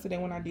on yesterday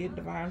when I did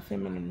Divine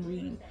Feminine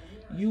read,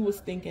 you was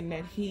thinking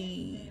that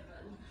he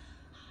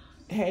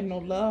had no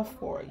love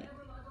for you.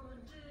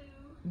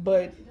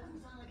 But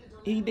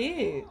he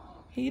did.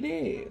 He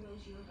did.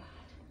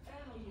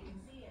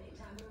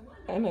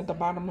 And at the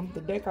bottom of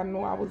the deck, I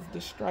know I was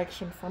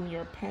distraction from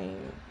your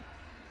pain.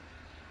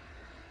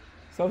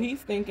 So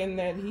he's thinking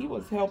that he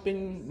was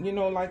helping,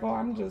 like, oh,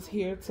 I'm just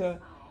here to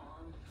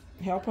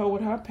help her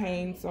with her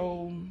pain.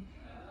 So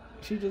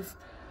she just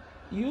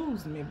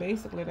used me.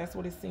 Basically, that's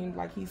what it seems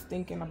like he's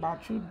thinking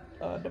about you,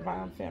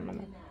 Divine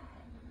Feminine.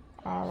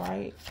 All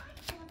right.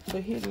 The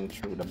hidden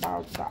truth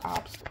about the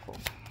obstacle.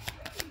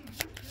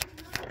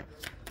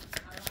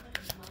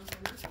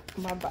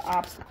 About the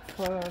obstacle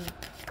for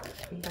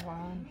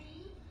Divine.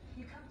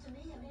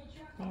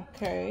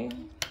 Okay.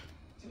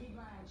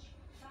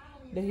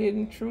 The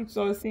hidden truth.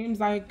 So it seems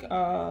like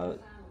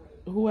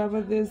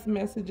whoever this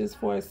message is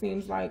for, it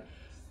seems like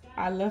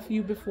I left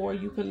you before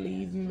you could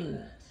leave me.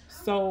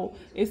 So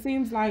it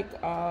seems like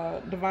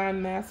this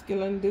divine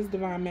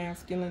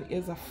masculine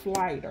is a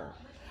flighter.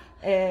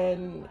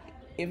 And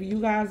if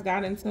you guys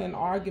got into an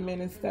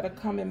argument, instead of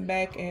coming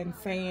back and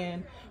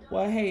saying,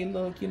 well, hey,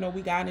 look,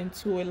 we got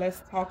into it,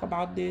 let's talk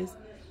about this,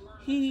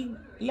 he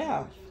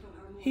left.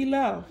 He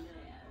left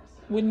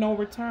with no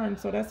return.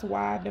 So that's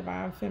why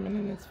Divine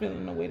Feminine is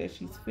feeling the way that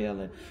she's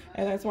feeling.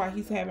 And that's why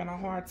he's having a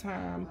hard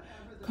time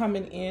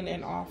coming in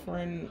and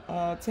offering,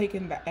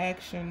 taking the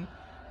action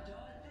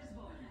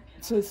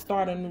to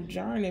start a new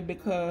journey,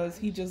 because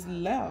he just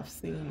left,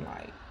 seemed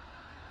like.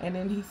 And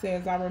then he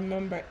says, I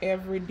remember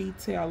every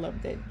detail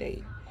of that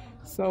day.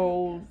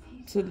 So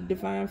to the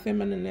Divine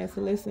Feminine that's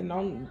listening,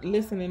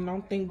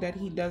 don't think that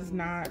he does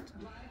not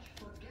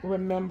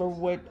remember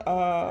what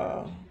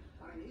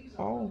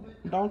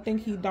don't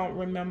think he don't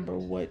remember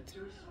what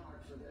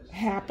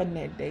happened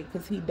that day,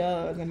 because he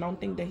does. And don't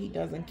think that he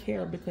doesn't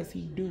care, because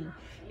he do.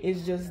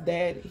 It's just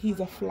that he's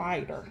a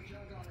flighter.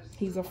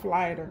 He's a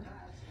flighter.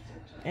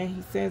 And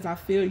he says, I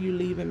feel you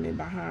leaving me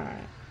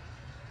behind.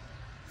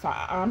 So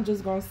I'm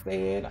just gonna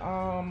say it,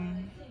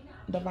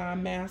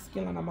 Divine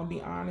Masculine, I'm gonna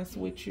be honest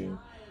with you.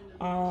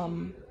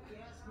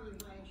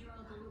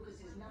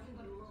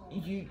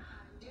 You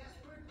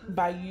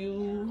by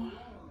you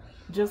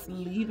just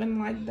leaving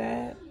like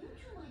that,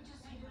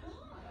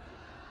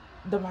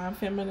 Divine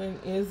Feminine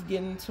is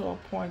getting to a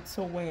point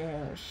to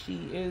where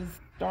she is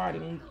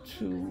starting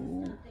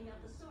to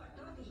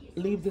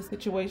leave the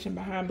situation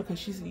behind,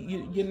 because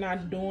you're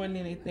not doing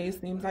anything.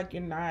 It seems like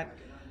you're not,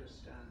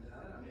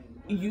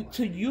 you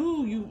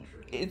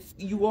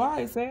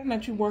are saying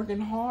that you're working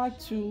hard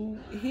to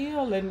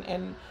heal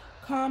and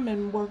come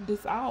and work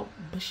this out,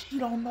 but she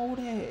don't know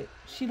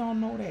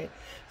that.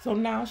 So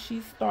now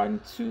she's starting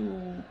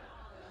to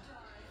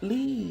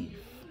leave.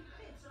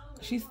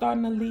 She's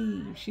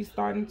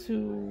starting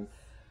to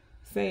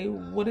say,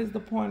 what is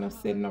the point of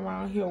sitting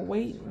around here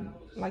waiting?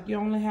 Like, you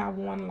only have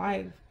one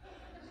life.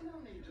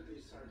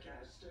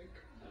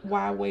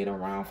 Why wait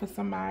around for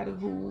somebody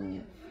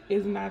who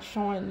is not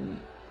showing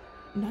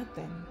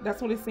nothing?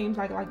 That's what it seems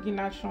like you're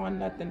not showing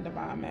nothing,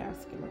 Divine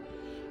Masculine.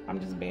 I'm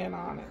just being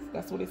honest.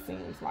 That's what it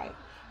seems like.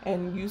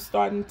 And you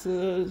starting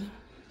to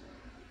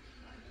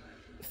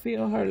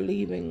feel her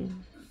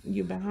leaving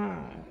you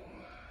behind.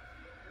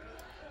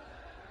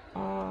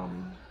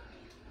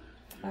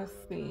 Let's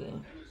see.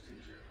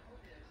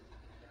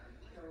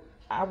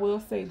 I will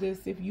say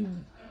this: if you,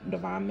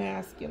 Divine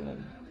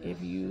Masculine, if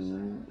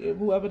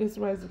whoever this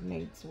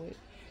resonates with,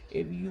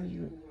 if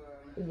you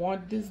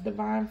want this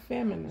Divine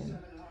Feminine,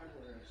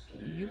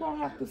 you're gonna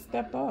have to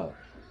step up.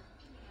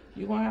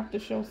 You're gonna have to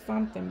show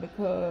something,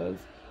 because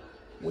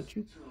what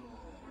you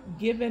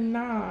giving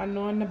now, I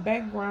know in the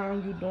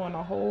background you're doing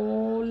a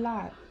whole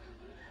lot,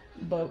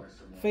 but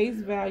face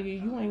value,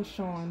 you ain't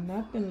showing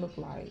nothing. Look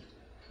like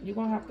you're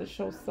gonna have to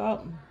show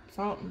something.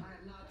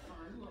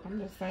 I'm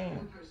just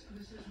saying.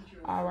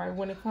 All right,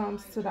 when it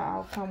comes to the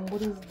outcome,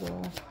 what is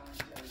the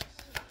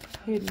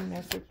hidden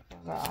message for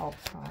the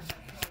outcome?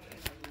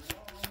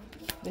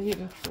 The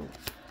hidden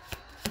truth.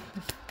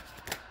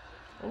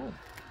 Oh,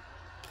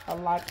 a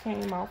lot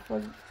came out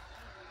for.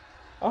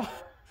 Oh,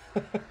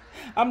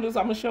 I'm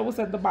gonna show what's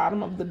at the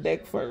bottom of the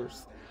deck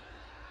first.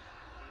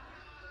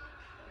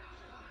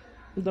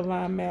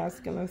 Divine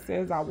Masculine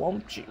says, I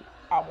want you.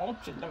 I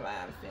want you,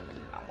 Divine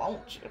Feminine. I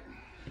want you.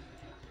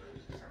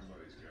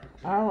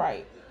 All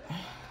right.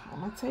 I'm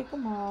going to take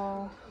them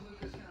all.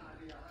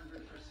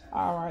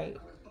 All right.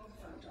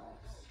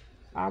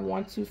 I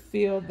want to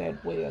feel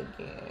that way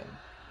again.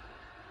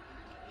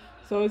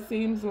 So it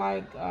seems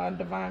like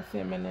Divine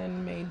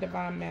Feminine made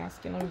Divine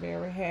Masculine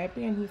very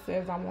happy. And he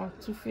says, I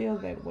want to feel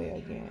that way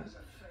again.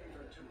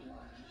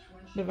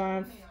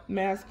 Divine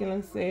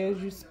Masculine says,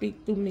 you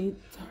speak to me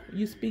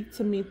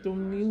through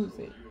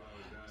music.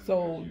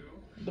 So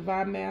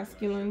Divine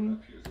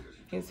Masculine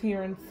is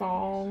hearing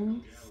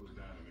songs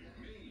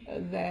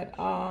that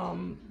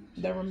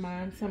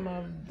reminds him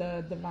of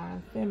the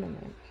Divine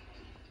Feminine.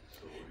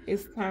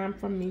 It's time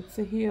for me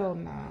to heal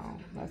now.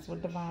 That's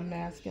what Divine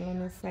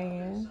Masculine is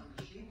saying.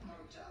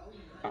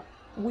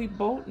 We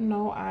both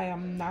know I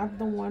am not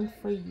the one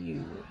for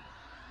you.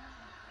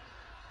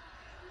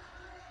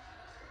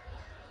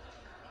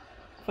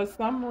 For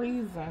some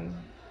reason,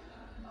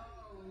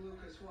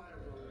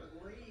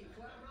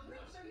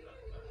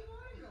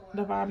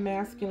 Divine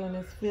Masculine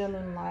is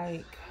feeling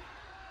like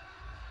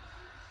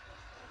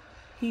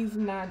he's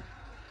not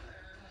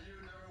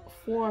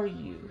for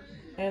you.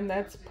 And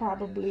that's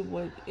probably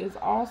what is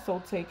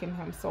also taking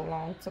him so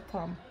long to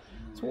come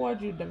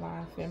toward you,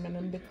 Divine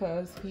Feminine,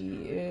 because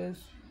he is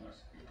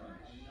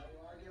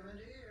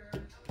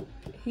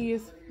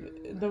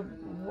the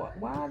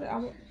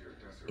why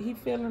he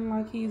feeling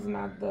like he's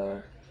not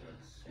the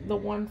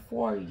one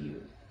for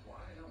you.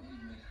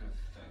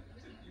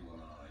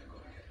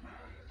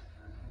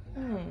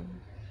 Hmm,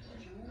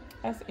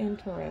 that's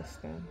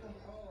interesting.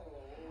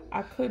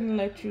 I couldn't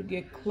let you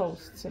get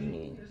close to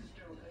me.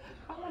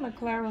 I want to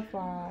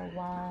clarify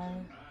why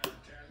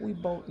we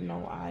both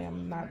know I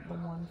am not the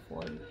one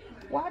for you.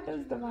 Why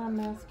does Divine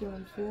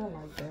Masculine feel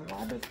like that?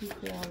 Why does he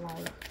feel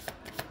like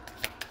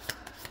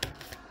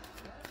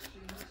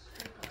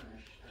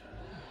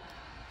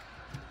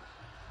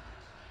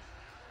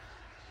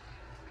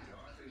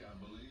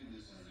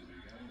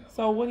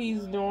so what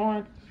he's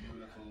doing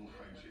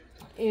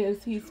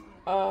is he's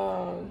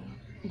uh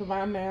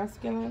Divine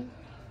Masculine.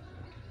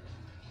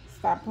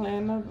 Stop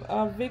playing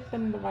a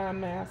victim, Divine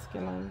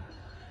Masculine.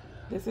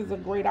 This is a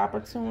great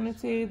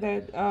opportunity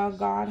that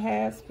God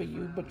has for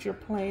you, but you're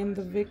playing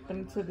the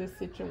victim to this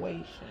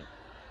situation.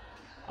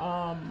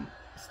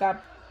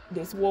 Stop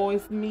this war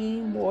is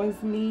me, war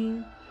is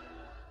me.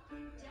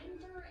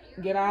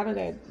 Get out of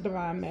that,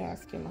 Divine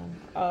Masculine.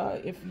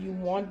 If you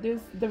want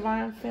this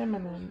Divine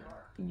Feminine,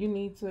 you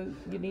need to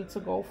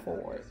go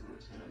for it.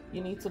 You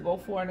need to go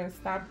for it and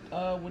stop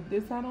with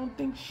this. I don't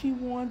think she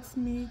wants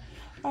me.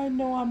 I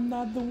know I'm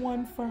not the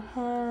one for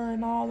her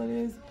and all of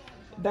this.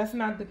 That's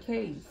not the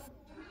case.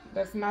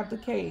 That's not the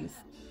case.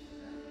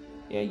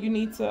 Yeah, you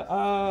need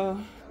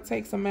to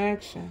take some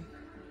action.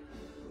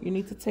 You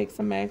need to take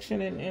some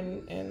action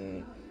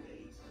and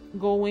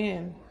go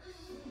in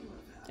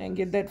and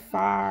get that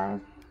fire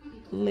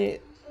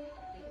lit.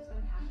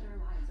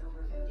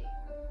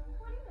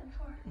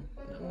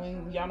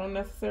 When y'all don't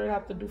necessarily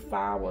have to do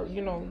fireworks,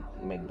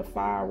 make the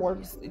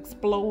fireworks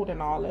explode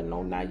and all that.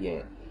 No, not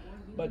yet.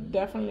 But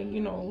definitely,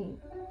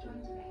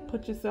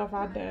 put yourself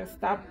out there and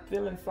stop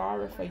feeling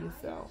sorry for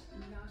yourself.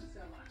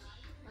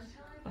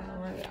 All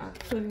right, I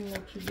couldn't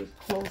let you get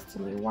close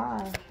to me.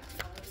 Why?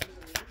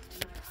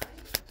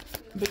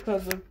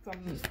 Because of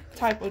some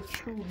type of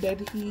truth that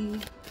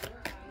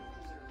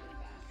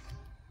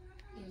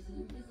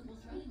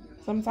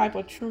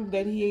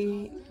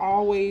he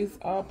always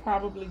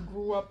probably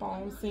grew up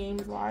on,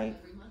 seems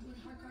like.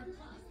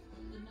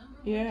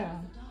 Yeah,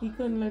 he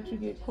couldn't let you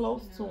get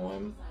close to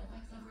him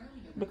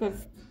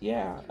because,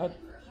 yeah,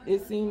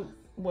 it seemed,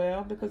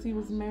 well, because he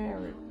was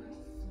married.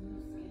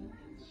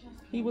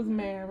 He was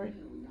married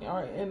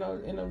or in a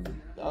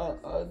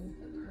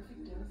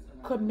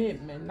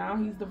commitment. Now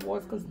he's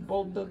divorced because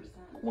both the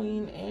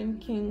Queen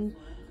and King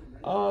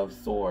of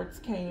Swords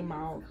came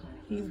out.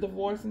 He's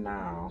divorced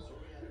now,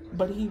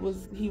 but he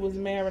was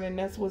married, and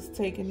that's what's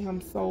taking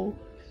him so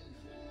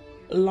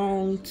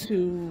long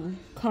to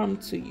come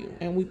to you.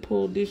 And we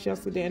pulled this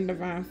yesterday in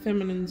Divine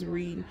Feminine's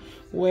read,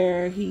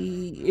 where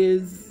he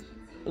is.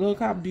 Look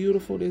how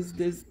beautiful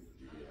this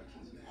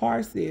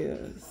horse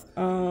is.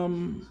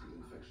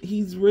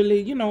 He's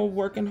really,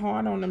 working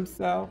hard on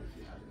himself.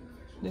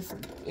 This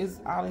is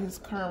out of his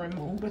current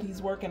mood, but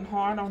he's working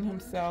hard on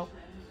himself,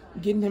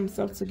 getting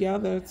himself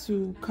together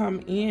to come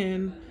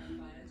in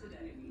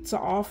to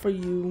offer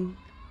you,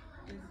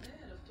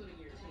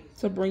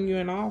 to bring you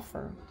an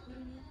offer.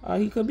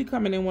 He could be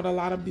coming in with a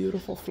lot of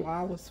beautiful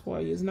flowers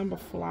for you. It's number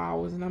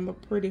flowers, number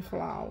pretty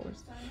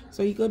flowers.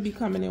 So he could be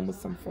coming in with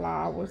some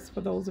flowers.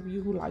 For those of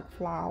you who like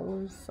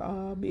flowers,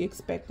 be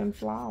expecting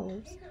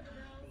flowers.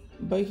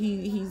 But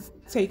he's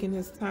taking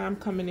his time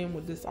coming in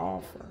with this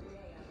offer.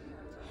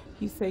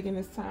 He's taking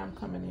his time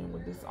coming in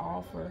with this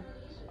offer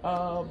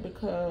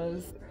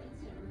because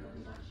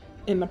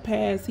in the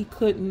past he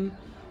couldn't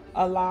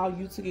allow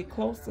you to get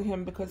close to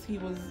him because he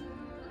was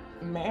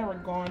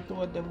married, going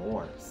through a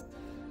divorce.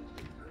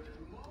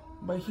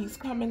 But he's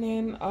coming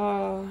in,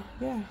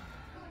 yeah.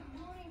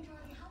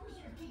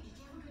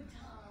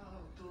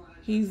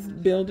 He's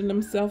building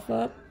himself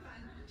up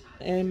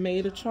and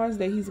made a choice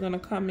that he's going to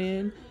come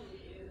in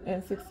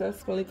and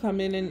successfully come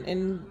in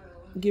and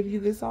give you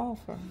this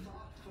offer.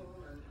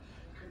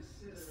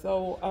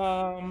 So,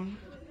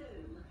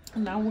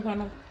 now we're going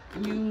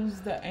to use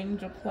the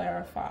angel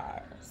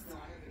clarifiers.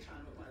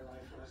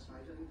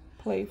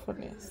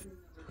 Playfulness.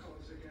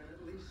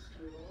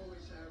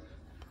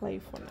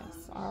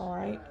 Playfulness. All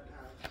right.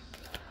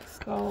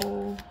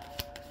 So,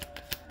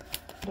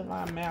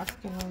 Divine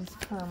Masculine's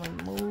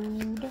current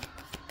mood.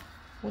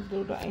 What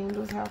do the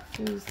angels have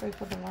to say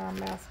for Divine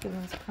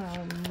Masculine's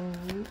current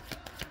mood?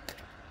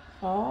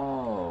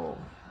 Oh.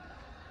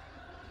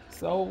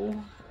 So,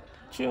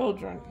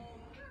 children.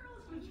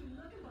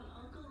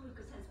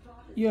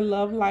 Your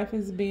love life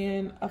is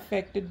being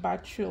affected by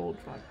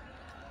children.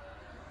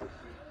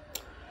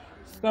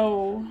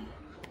 So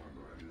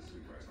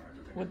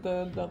with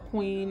the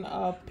Queen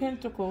of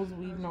Pentacles,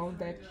 we know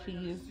that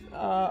she is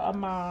a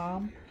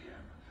mom,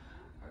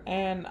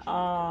 and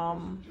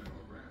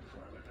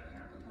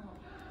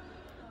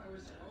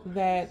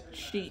that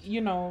she,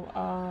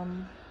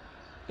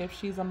 if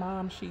she's a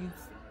mom, she's,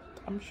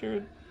 I'm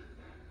sure,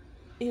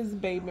 his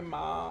baby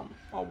mom,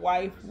 a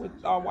wife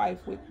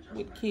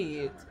with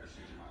kids.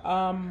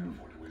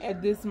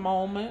 At this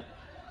moment,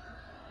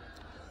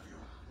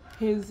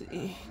 his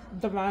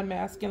divine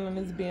masculine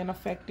is being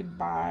affected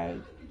by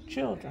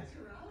children.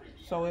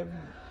 So if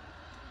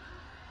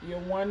you're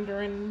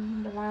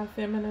wondering, divine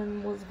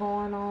feminine, what's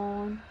going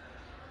on,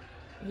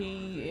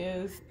 he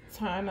is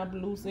tying up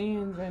loose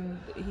ends, and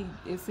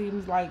it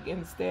seems like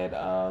instead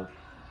of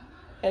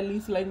at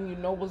least letting you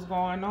know what's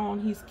going on,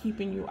 he's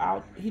keeping you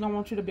out. He don't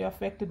want you to be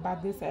affected by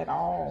this at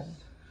all.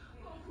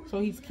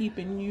 So he's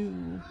keeping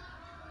you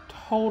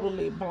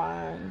totally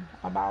blind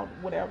about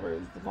whatever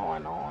is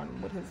going on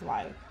with his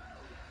life.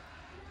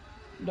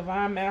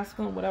 Divine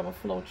masculine, whatever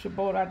floats your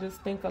boat. I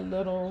just think a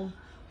little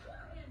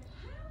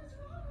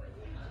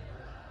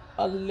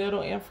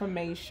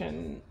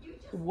information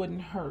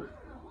wouldn't hurt.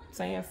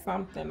 Saying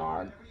something,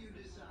 or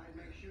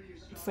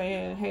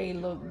saying, hey,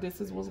 look, this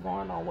is what's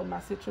going on with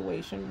my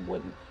situation,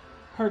 wouldn't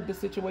hurt the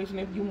situation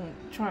if you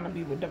weren't trying to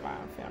be with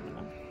divine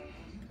feminine.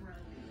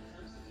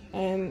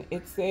 And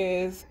it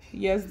says,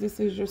 yes, this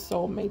is your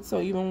soulmate. So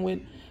even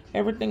with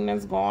everything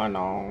that's going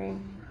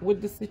on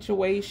with the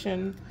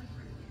situation,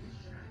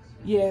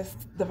 yes,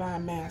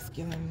 divine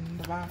masculine,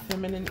 divine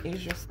feminine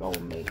is your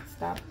soulmate.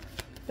 Stop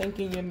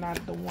thinking you're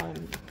not the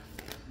one.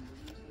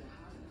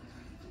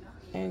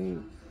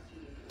 And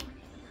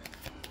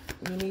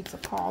you need to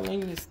call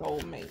in your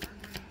soulmate.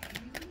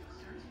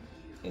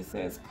 It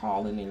says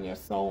calling in your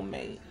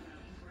soulmate.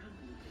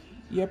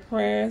 Your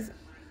prayers,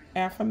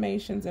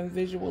 affirmations, and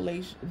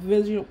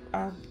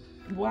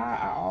why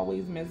I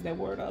always mess that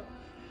word up.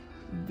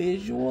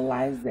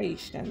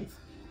 Visualizations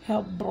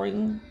help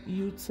bring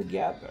you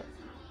together.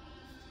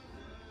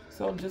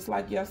 So just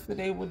like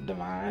yesterday with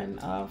divine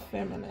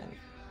feminine.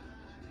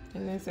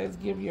 And it says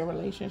give your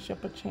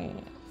relationship a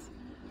chance.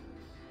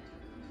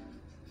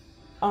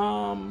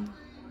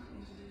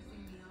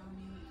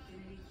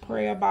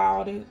 Pray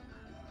about it.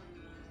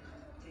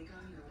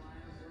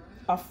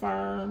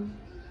 Affirm.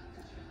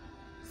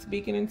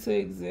 Speaking into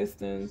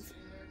existence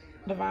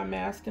divine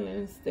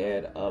masculine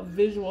instead of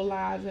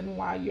visualizing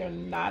why you're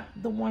not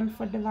the one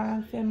for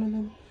divine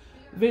feminine.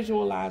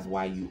 Visualize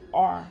why you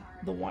are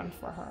the one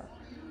for her.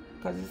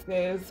 Because it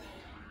says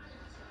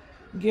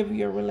give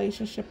your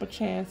relationship a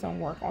chance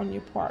and work on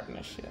your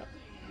partnership.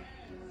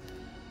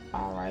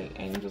 All right,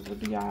 angels, what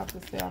do y'all have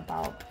to say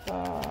about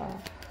the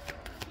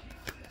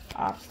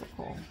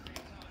obstacle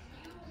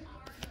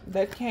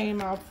that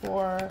came out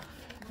for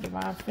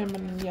divine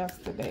feminine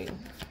yesterday?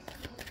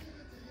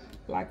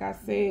 Like I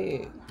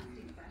said,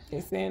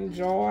 it's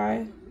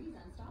enjoy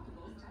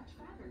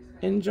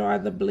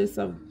the bliss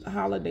of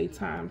holiday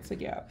time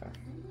together.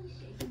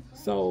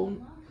 So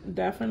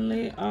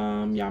definitely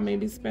y'all may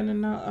be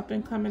spending the up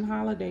and coming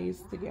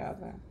holidays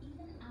together.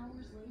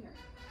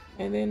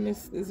 And then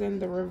this is in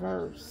the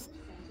reverse.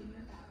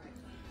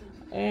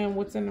 And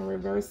what's in the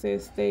reverse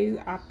says stay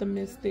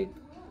optimistic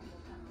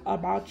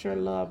about your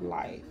love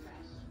life.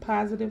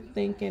 Positive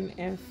thinking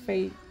and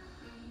faith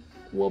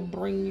will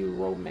bring you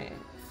romance.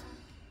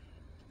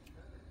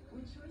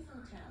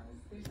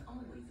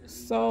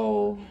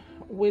 So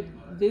with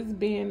this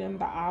being in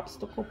the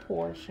obstacle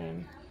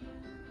portion,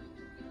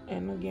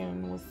 and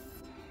again, with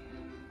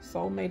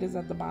soulmate is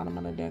at the bottom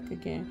of the deck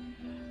again.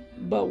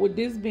 But with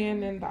this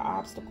being in the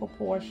obstacle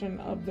portion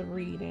of the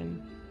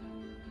reading,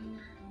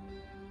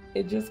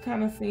 it just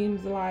kind of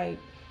seems like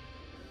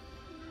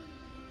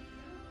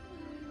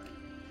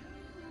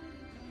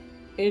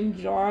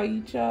enjoy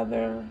each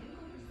other,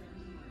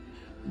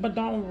 but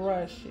don't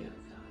rush it.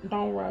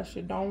 Don't rush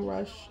it. Don't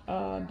rush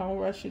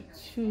it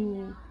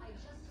too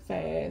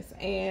fast,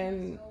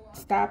 and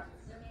stop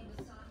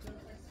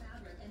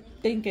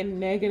thinking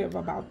negative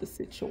about the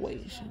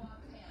situation.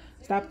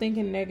 Stop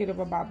thinking negative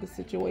about the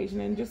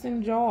situation and just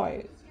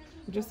enjoy it.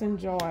 Just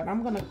enjoy it.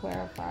 I'm going to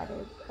clarify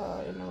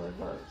that in the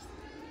reverse.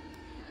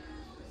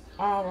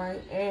 All right,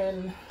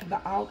 and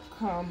the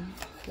outcome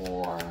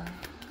for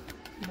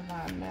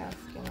divine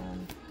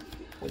masculine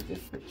with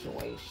this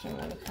situation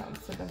when it comes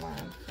to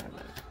divine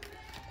feminine.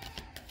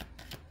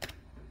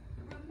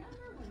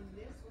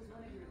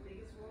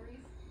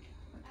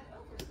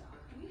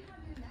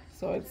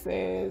 So it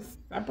says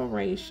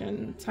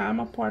separation, time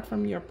apart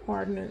from your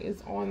partner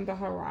is on the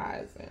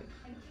horizon.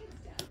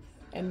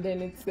 And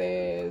then it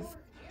says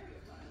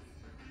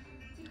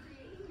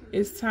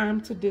it's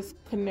time to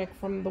disconnect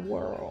from the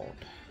world.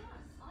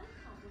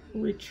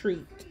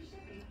 Retreat.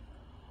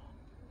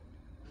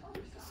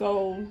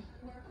 So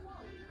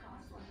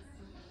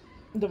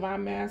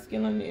divine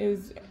masculine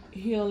is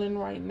healing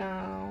right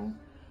now.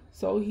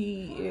 So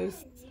he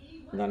is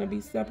gonna be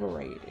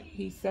separated.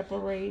 He's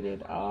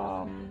separated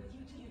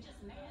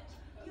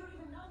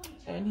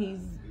and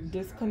he's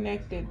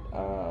disconnected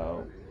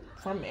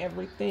from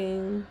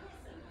everything.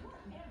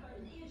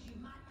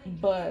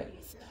 But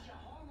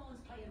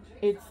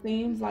it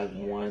seems like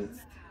once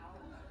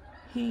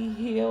he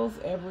heals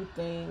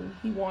everything,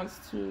 he wants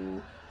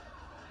to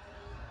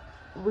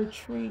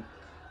retreat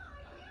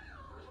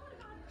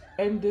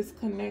and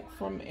disconnect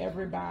from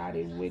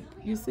everybody. With,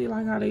 you see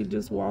like how they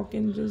just walk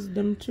in, just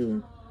them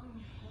two.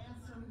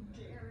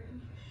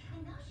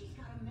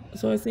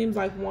 So it seems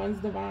like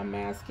once divine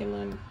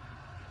masculine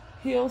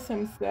heals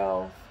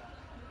himself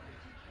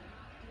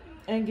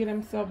and get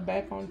himself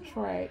back on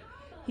track,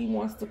 he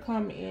wants to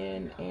come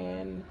in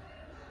and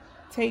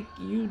take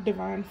you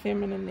divine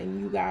feminine,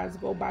 and you guys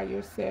go by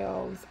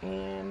yourselves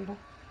and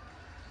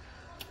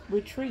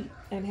retreat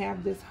and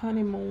have this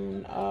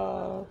honeymoon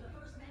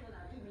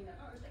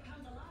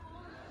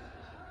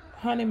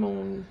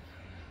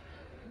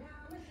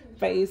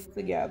phase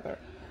together.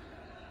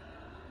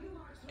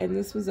 And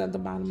this was at the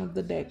bottom of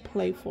the deck,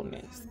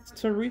 playfulness.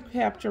 To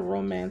recapture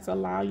romance,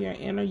 allow your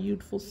inner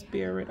youthful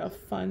spirit of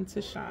fun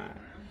to shine.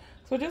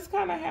 So just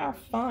kind of have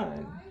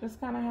fun. Just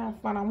kind of have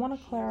fun. I want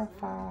to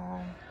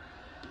clarify.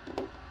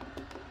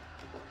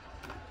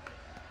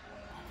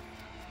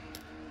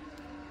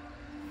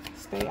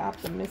 Stay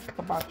optimistic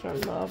about your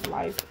love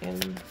life in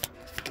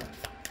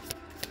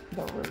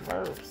the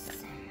reverse.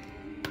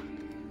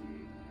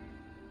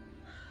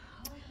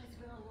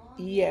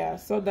 Yeah,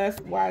 so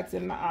that's why it's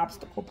in the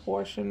obstacle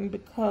portion,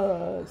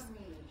 because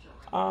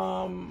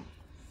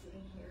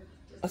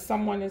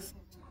someone is,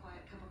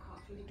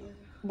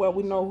 well,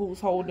 we know who's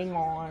holding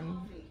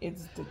on.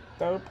 It's the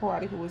third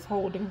party who is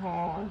holding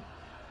on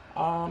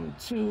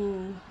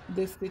to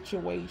this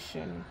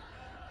situation,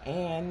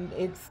 and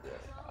it's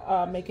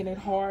making it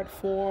hard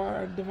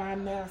for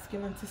divine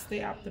masculine to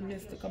stay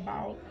optimistic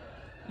about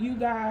you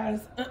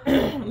guys.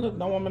 Look,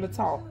 don't want me to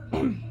talk.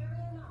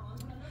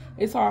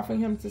 It's hard for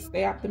him to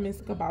stay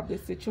optimistic about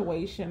this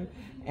situation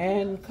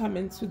and come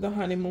into the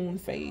honeymoon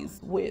phase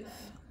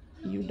with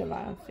you,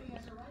 divine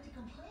feminine.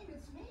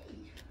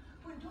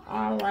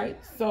 All right,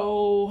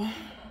 so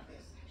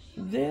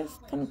this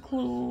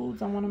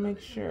concludes, I want to make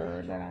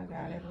sure that I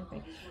got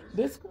everything.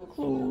 This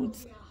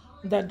concludes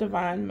the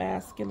divine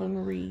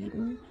masculine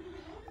reading.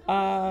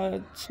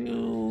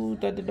 To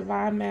the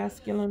divine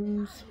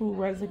masculines who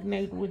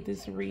resonate with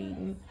this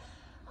reading,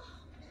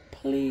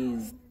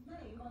 please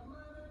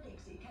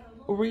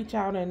reach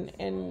out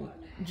and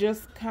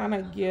just kind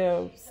of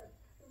give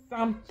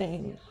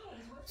something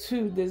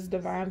to this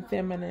divine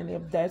feminine,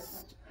 if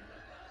that's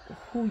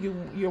who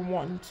you're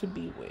wanting to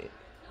be with.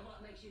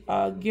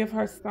 Give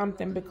her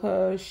something,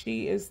 because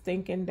she is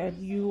thinking that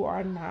you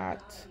are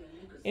not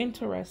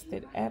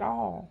interested at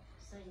all.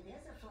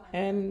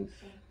 And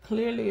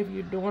clearly, if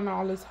you're doing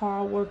all this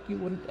hard work, you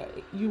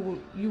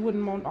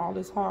wouldn't want all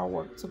this hard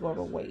work to go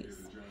to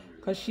waste,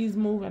 because she's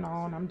moving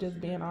on. I'm just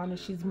being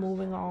honest, she's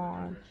moving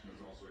on,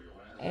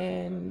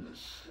 and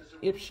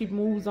if she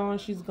moves on,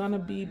 she's gonna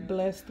be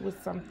blessed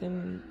with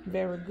something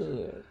very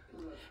good.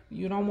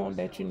 You don't want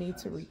that, you need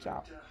to reach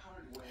out.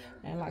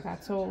 And like I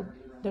told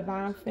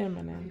divine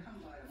feminine,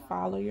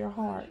 follow your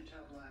heart,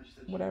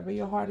 whatever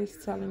your heart is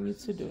telling you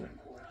to do.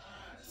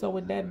 So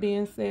with that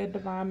being said,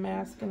 divine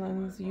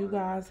masculines, you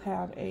guys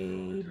have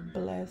a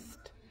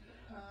blessed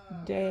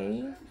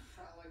day,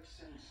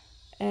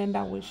 and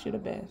I wish you the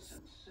best.